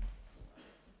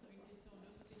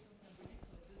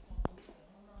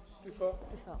 Plus fort.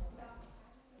 Plus fort.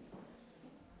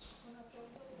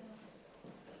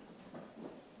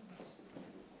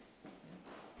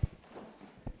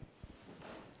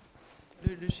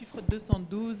 Le chiffre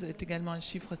 212 est également un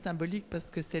chiffre symbolique parce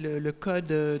que c'est le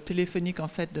code téléphonique en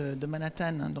fait de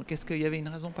Manhattan. Donc est-ce qu'il y avait une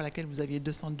raison pour laquelle vous aviez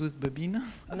 212 bobines?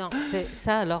 Non,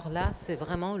 ça alors là, c'est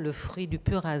vraiment le fruit du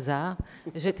pur hasard.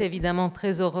 J'étais évidemment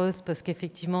très heureuse parce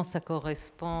qu'effectivement, ça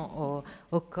correspond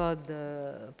au code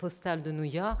postal de New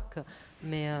York,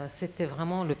 mais c'était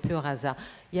vraiment le pur hasard.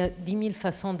 Il y a 10 000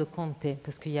 façons de compter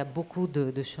parce qu'il y a beaucoup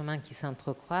de chemins qui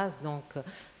s'entrecroisent. Donc,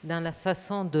 dans la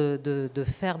façon de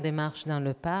faire des marches dans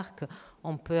le parc,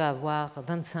 on peut avoir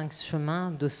 25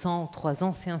 chemins, 200 ou 3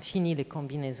 ans, c'est infini les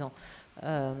combinaisons.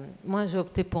 Moi, j'ai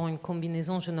opté pour une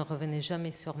combinaison, je ne revenais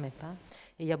jamais sur mes pas.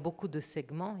 Et il y a beaucoup de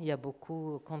segments, il y a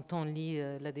beaucoup, quand on lit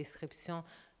la description,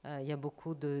 il y a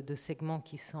beaucoup de segments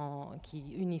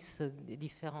qui unissent les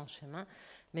différents chemins.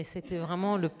 Mais c'était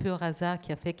vraiment le pur hasard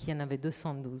qui a fait qu'il y en avait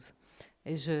 212.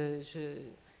 Et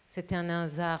c'était un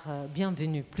hasard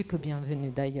bienvenu, plus que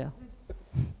bienvenu d'ailleurs.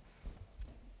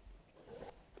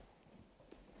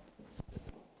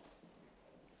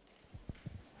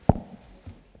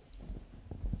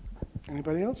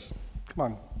 Anybody else? Come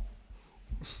on.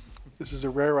 This is a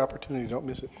rare opportunity. Don't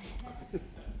miss it.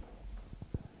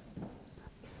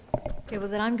 Okay, well,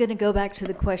 then I'm going to go back to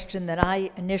the question that I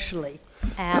initially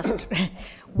asked,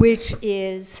 which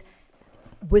is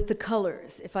with the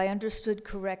colors. If I understood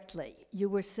correctly, you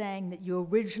were saying that you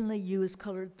originally used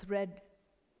colored thread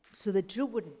so that you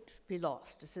wouldn't be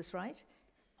lost. Is this right?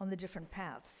 On the different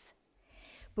paths.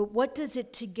 But what does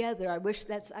it together?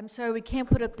 I'm sorry, we can't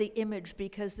put up the image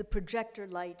because the projector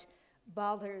light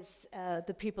bothers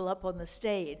the people up on the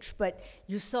stage, but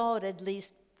you saw it at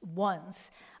least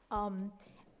once.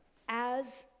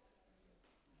 As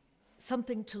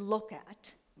something to look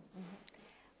at,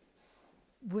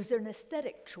 was there an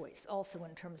aesthetic choice also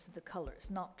in terms of the colors,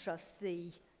 not just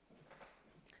the...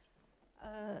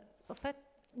 En fait,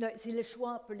 Non, c'est le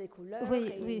choix pour les couleurs Oui,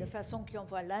 et oui. la façon qu'on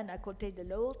voit l'un à côté de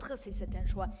l'autre, c'est un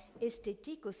choix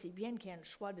esthétique aussi bien qu'un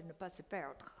choix de ne pas se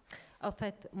perdre. En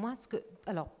fait, moi,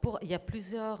 il y a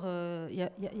plusieurs, il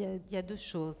y a deux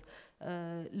choses.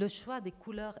 Le choix des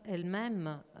couleurs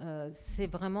elles-mêmes, c'est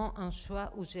vraiment un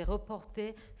choix où j'ai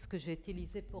reporté ce que j'ai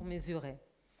utilisé pour mesurer.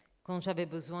 Quand j'avais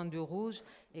besoin du rouge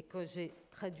et que j'ai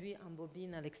traduit en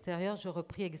bobine à l'extérieur, je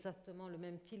repris exactement le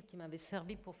même fil qui m'avait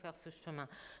servi pour faire ce chemin.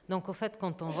 Donc, en fait,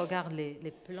 quand on regarde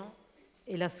les plans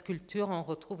et la sculpture, on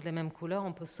retrouve les mêmes couleurs.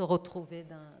 On peut se retrouver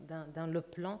dans le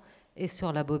plan et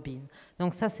sur la bobine.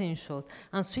 Donc, ça, c'est une chose.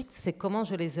 Ensuite, c'est comment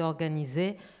je les ai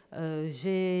organisés.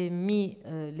 J'ai mis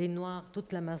les noirs,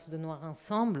 toute la masse de noir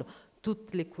ensemble,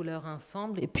 toutes les couleurs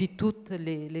ensemble, et puis toutes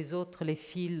les autres, les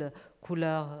fils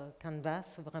couleur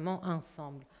canvas, vraiment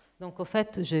ensemble. Donc, au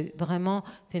fait, j'ai vraiment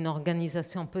fait une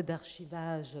organisation un peu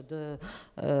d'archivage.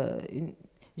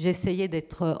 J'ai essayé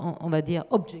d'être, on va dire,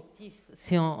 objectif,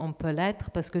 si on peut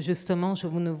l'être, parce que justement, je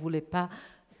ne voulais pas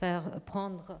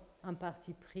prendre un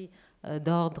parti pris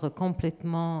d'ordre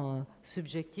complètement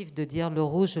subjectif, de dire le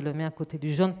rouge, je le mets à côté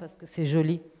du jaune parce que c'est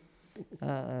joli,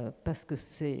 parce que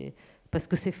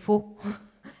c'est faux,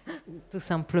 tout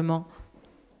simplement.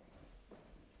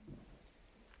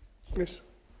 Yes.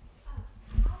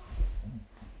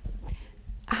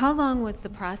 how long was the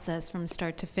process from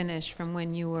start to finish, from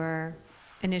when you were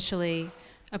initially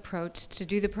approached to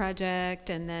do the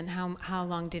project, and then how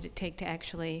long did it take to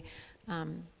actually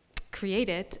create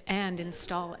it and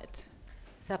install it?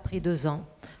 Ça a pris 2 ans.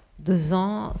 2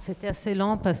 ans, c'était assez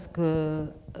lent parce que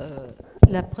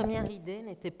la première idée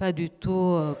n'était pas du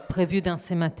tout prévue dans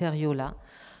ces matériaux-là.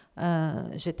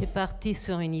 J'étais partie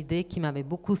sur une idée qui m'avait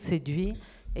beaucoup séduit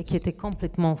et qui était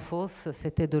complètement fausse.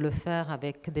 C'était de le faire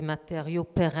avec des matériaux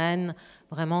pérennes,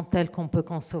 vraiment tels qu'on peut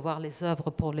concevoir les œuvres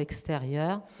pour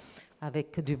l'extérieur,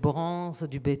 avec du bronze,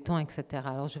 du béton, etc.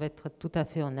 Alors je vais être tout à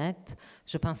fait honnête,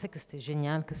 je pensais que c'était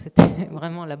génial, que c'était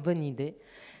vraiment la bonne idée.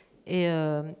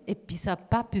 Et puis ça n'a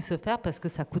pas pu se faire parce que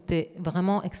ça coûtait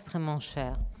vraiment extrêmement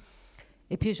cher.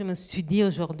 Et puis je me suis dit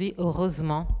aujourd'hui,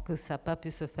 heureusement que ça n'a pas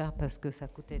pu se faire parce que ça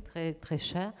coûtait très, très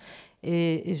cher.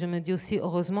 Et je me dis aussi,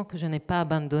 heureusement que je n'ai pas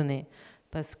abandonné.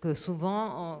 Parce que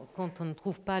souvent, quand on ne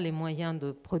trouve pas les moyens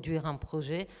de produire un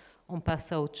projet, on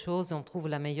passe à autre chose et on trouve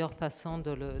la meilleure façon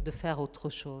de faire autre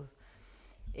chose.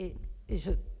 Et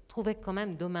je trouvais quand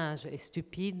même dommage et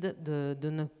stupide de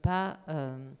ne pas...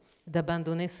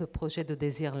 d'abandonner ce projet de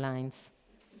Desir Lines.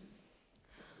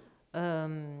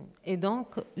 Et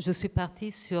donc, je suis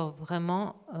partie sur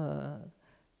vraiment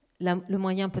le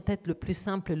moyen peut-être le plus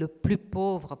simple et le plus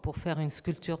pauvre pour faire une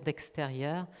sculpture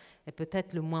d'extérieur, et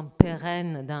peut-être le moins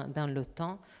pérenne dans le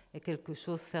temps, et quelque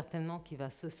chose certainement qui va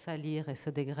se salir et se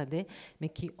dégrader, mais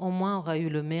qui au moins aura eu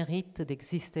le mérite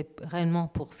d'exister réellement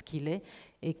pour ce qu'il est,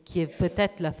 et qui est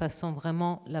peut-être la façon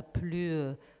vraiment la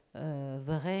plus...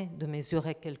 vrai de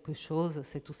mesurer quelque chose,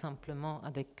 c'est tout simplement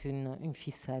avec une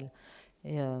ficelle.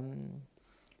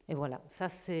 Et voilà, ça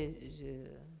c'est...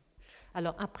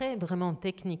 Alors après, vraiment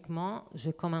techniquement,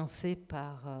 j'ai commencé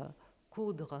par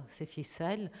coudre ces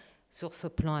ficelles sur ce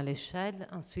plan à l'échelle.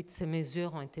 Ensuite, ces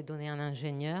mesures ont été données à un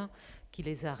ingénieur qui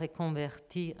les a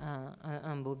reconverties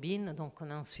en bobines. Donc on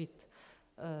a ensuite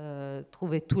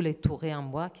trouvé tous les tourets en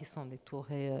bois, qui sont des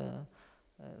tourets...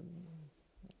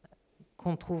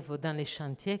 qu'on trouve dans les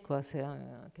chantiers, quoi. C'est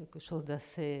quelque chose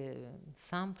d'assez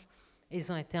simple.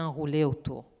 Ils ont été enroulés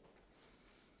autour.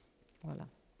 Voilà.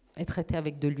 Et traités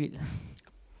avec de l'huile.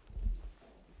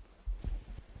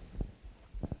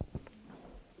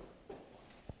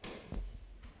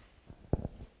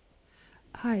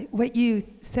 Hi, what you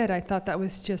said, I thought that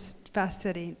was just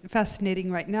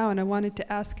fascinating right now, and I wanted to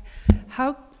ask,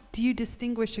 how do you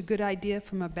distinguish a good idea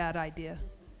from a bad idea?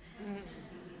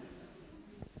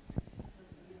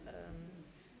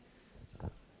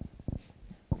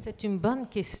 C'est une bonne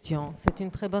question, c'est une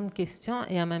très bonne question,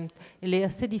 et en même temps, elle est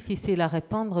assez difficile à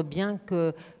répondre, bien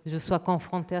que je sois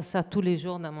confrontée à ça tous les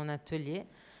jours dans mon atelier,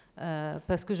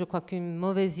 parce que je crois qu'une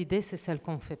mauvaise idée, c'est celle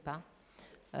qu'on ne fait pas.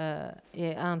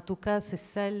 Et en tout cas, c'est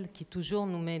celle qui toujours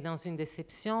nous met dans une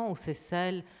déception, ou c'est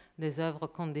celle des œuvres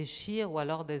qu'on déchire, ou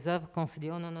alors des œuvres qu'on se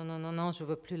dit « Oh non, non, non, non, non, je ne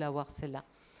veux plus l'avoir, celle-là ».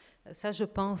 Ça, je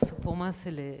pense, pour moi,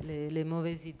 c'est les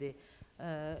mauvaises idées.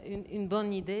 Une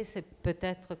bonne idée, c'est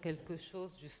peut-être quelque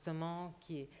chose justement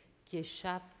qui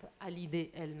échappe à l'idée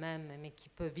elle-même, mais qui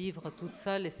peut vivre toute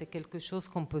seule, et c'est quelque chose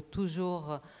qu'on peut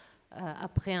toujours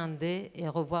appréhender et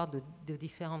revoir de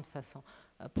différentes façons.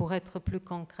 Pour être plus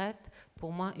concrète,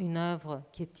 pour moi, une œuvre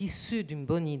qui est issue d'une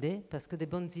bonne idée, parce que des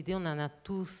bonnes idées, on en a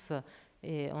tous,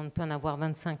 et on peut en avoir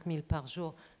 25 000 par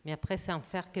jour, mais après, c'est en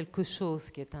faire quelque chose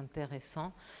qui est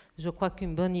intéressant. Je crois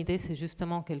qu'une bonne idée, c'est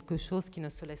justement quelque chose qui ne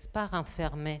se laisse pas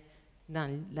renfermer dans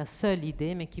la seule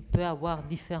idée, mais qui peut avoir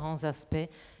différents aspects,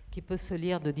 qui peut se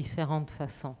lire de différentes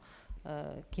façons,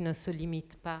 qui ne se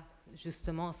limite pas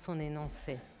justement à son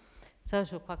énoncé. Ça,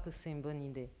 je crois que c'est une bonne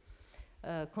idée.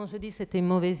 Quand je dis que c'était une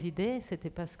mauvaise idée, c'était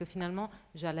parce que finalement,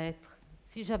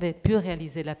 si j'avais pu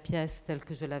réaliser la pièce telle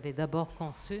que je l'avais d'abord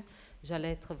conçue,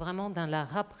 j'allais être vraiment dans la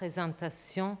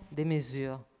représentation des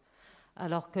mesures.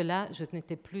 Alors que là, je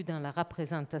n'étais plus dans la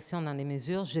représentation dans les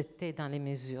mesures, j'étais dans les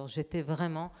mesures. J'étais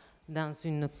vraiment dans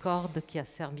une corde qui a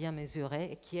servi à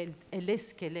mesurer, et qui, elle est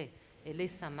ce qu'elle est. Elle est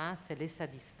sa masse, elle est sa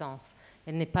distance.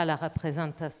 Elle n'est pas la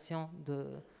représentation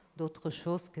d'autre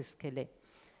chose que ce qu'elle est.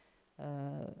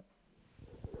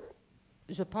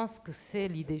 Je pense que c'est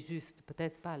l'idée juste,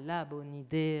 peut-être pas la bonne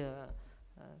idée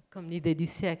comme l'idée du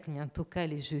siècle, mais en tout cas,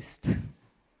 elle est juste.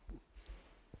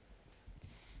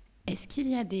 Est-ce qu'il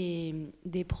y a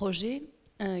des projets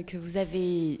que vous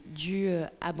avez dû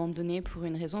abandonner pour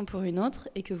une raison ou pour une autre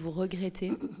et que vous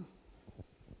regrettez?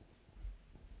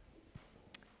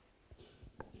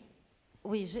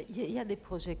 Oui, il y a des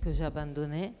projets que j'ai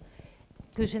abandonnés,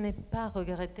 que je n'ai pas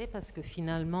regrettés parce que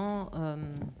finalement...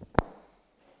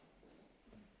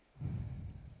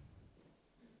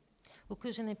 ou que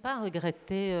je n'ai pas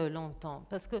regretté longtemps.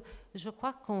 Parce que je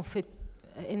crois qu'on fait...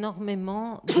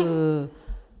 énormément de...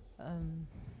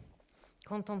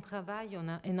 quand on travaille, on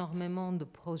a énormément de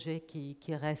projets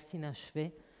qui restent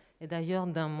inachevés. Et d'ailleurs,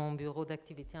 dans mon bureau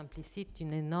d'activité implicite,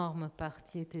 une énorme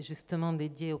partie était justement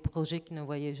dédiée aux projets qui ne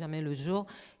voyaient jamais le jour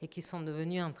et qui sont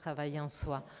devenus un travail en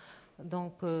soi.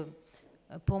 Donc,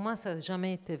 pour moi, ça n'a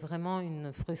jamais été vraiment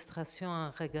une frustration,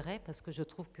 un regret, parce que je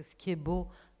trouve que ce qui est beau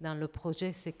dans le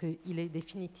projet, c'est qu'il est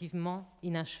définitivement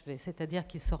inachevé. C'est-à-dire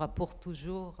qu'il sera pour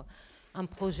toujours... Un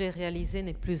projet réalisé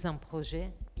n'est plus un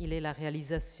projet, il est la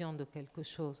réalisation de quelque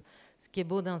chose. Ce qui est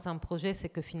beau dans un projet, c'est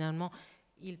que finalement,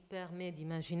 il permet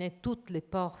d'imaginer toutes les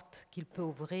portes qu'il peut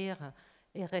ouvrir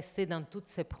et rester dans toutes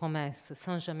ses promesses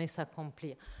sans jamais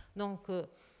s'accomplir. Donc,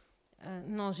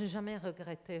 non, j'ai jamais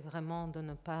regretté vraiment de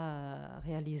ne pas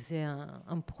réaliser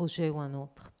un projet ou un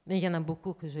autre. Mais il y en a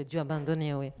beaucoup que j'ai dû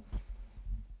abandonner, oui.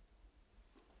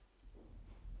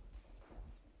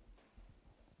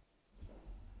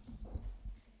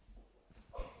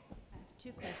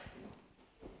 Two questions.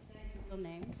 Your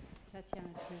name, Tatiana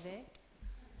Trouvé.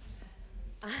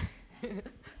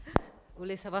 Vous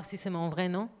voulez savoir si c'est mon vrai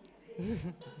nom?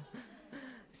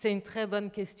 C'est une très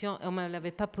bonne question. On ne me l'avait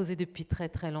pas posée depuis très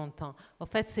très longtemps. En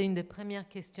fait, c'est une des premières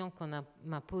questions qu'on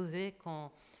m'a posée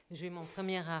quand j'ai eu mon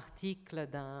premier article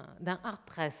dans Art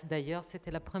Press d'ailleurs.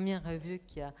 C'était la première revue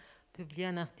qui a publié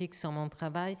un article sur mon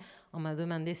travail. On m'a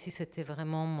demandé si c'était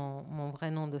vraiment mon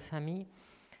vrai nom de famille.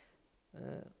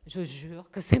 Je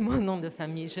jure que c'est mon nom de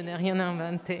famille, je n'ai rien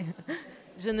inventé.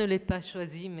 Je ne l'ai pas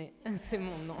choisi, mais c'est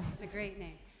mon nom. It's a great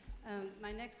name.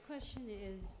 My next question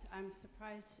is, I'm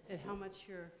surprised at how much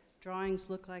your drawings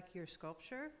look like your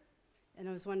sculpture. And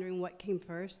I was wondering what came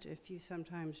first, if you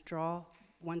sometimes draw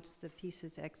once the piece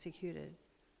is executed.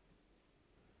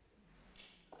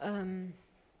 From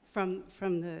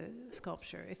the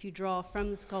sculpture. If you draw from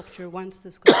the sculpture once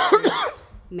the sculpture is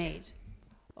made.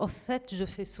 En fait, je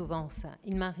fais souvent ça.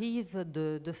 Il m'arrive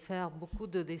de faire beaucoup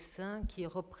de dessins qui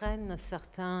reprennent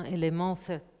certains éléments,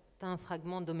 certains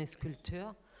fragments de mes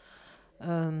sculptures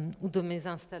ou de mes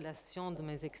installations, de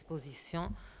mes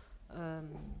expositions.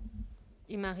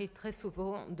 Il m'arrive très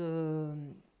souvent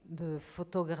de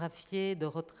photographier, de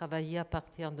retravailler à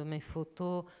partir de mes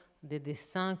photos des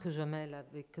dessins que je mêle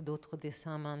avec d'autres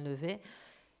dessins à main levée.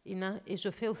 Et je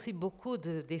fais aussi beaucoup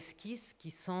d'esquisses qui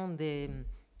sont des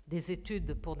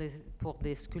études pour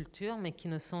des sculptures, mais qui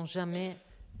ne sont jamais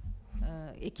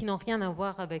et qui n'ont rien à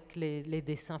voir avec les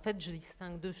dessins. En fait, je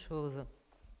distingue deux choses.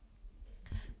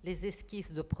 Les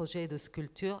esquisses de projets de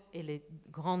sculpture et les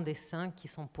grands dessins qui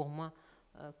sont pour moi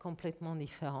complètement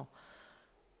différents.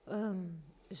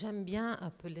 J'aime bien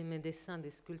appeler mes dessins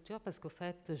des sculptures parce qu'en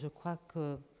fait, je crois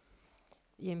qu'il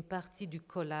y a une partie du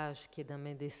collage qui est dans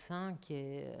mes dessins qui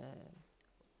est...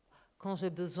 Quand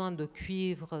j'ai besoin de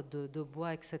cuivre, de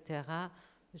bois, etc.,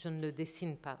 je ne le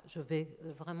dessine pas. Je vais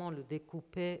vraiment le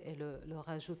découper et le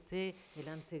rajouter et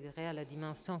l'intégrer à la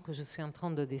dimension que je suis en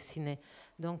train de dessiner.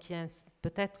 Donc il y a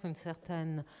peut-être une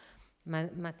certaine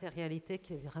matérialité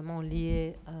qui est vraiment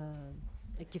liée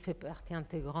et qui fait partie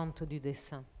intégrante du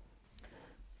dessin.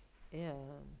 Et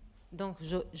donc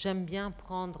j'aime bien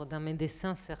prendre dans mes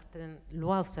dessins certaines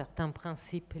lois, certains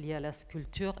principes liés à la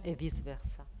sculpture et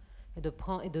vice-versa.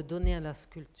 Et de donner à la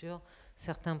sculpture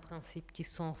certains principes qui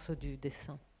sont ceux du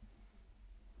dessin.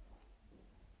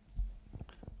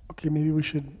 Okay, maybe we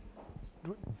should...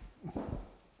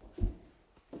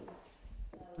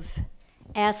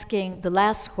 Asking the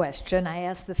last question, I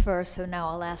asked the first, so now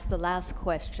I'll ask the last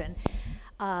question.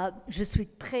 Je suis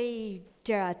très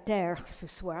terre à terre ce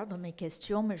soir dans mes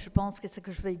questions, mais je pense que ce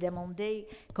que je vais demander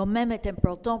quand même est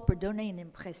important pour donner une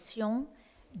impression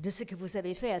de ce que vous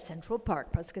avez fait à Central Park,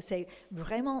 parce que c'est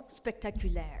vraiment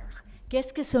spectaculaire.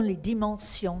 Qu'est-ce que sont les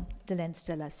dimensions de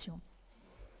l'installation?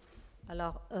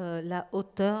 Alors, la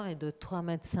hauteur est de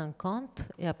 3,50 m,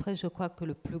 et après, je crois que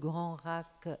le plus grand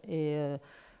rack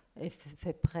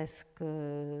fait presque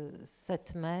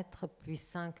 7 mètres, puis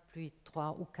 5, puis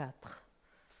 3 ou 4.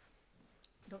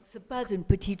 Donc, ce n'est pas une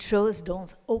petite chose dans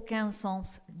aucun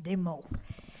sens des mots.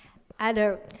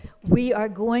 Alors, we are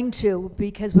going to,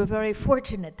 because we're very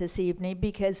fortunate this evening,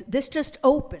 because this just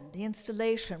opened, the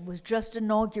installation was just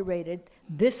inaugurated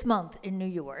this month in New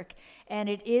York, and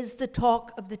it is the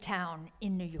talk of the town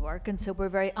in New York, and so we're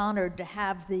very honored to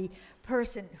have the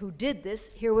person who did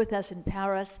this here with us in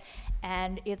Paris,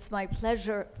 and it's my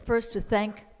pleasure first to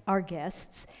thank our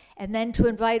guests, and then to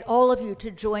invite all of you to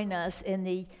join us in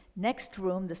the next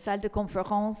room, the salle de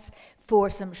conférence, for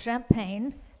some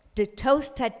champagne, to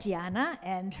toast Tatiana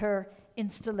and her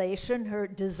installation, her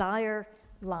desire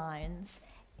lines.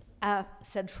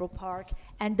 Central Park,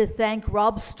 and to thank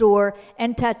Rob Storr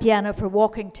and Tatiana for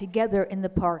walking together in the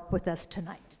park with us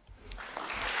tonight.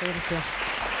 Thank you.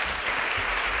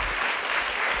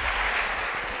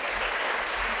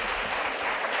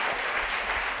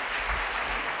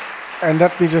 And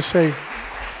let me just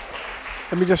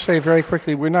say very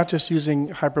quickly, we're not just using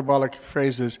hyperbolic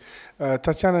phrases.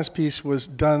 Tatiana's piece was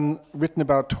written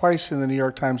about twice in the New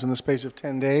York Times in the space of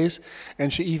 10 days,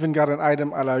 and she even got an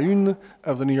item à la une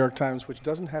of the New York Times, which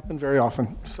doesn't happen very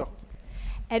often. So.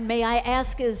 And may I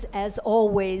ask, as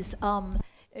always,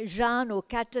 Jean or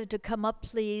Kata to come up,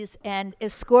 please, and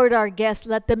escort our guests.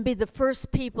 Let them be the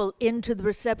first people into the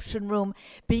reception room,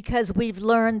 because we've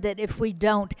learned that if we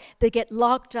don't, they get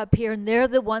locked up here, and they're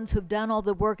the ones who've done all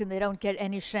the work, and they don't get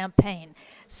any champagne.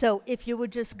 So if you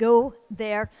would just go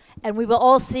there, and we will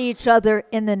all see each other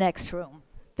in the next room.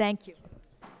 Thank you.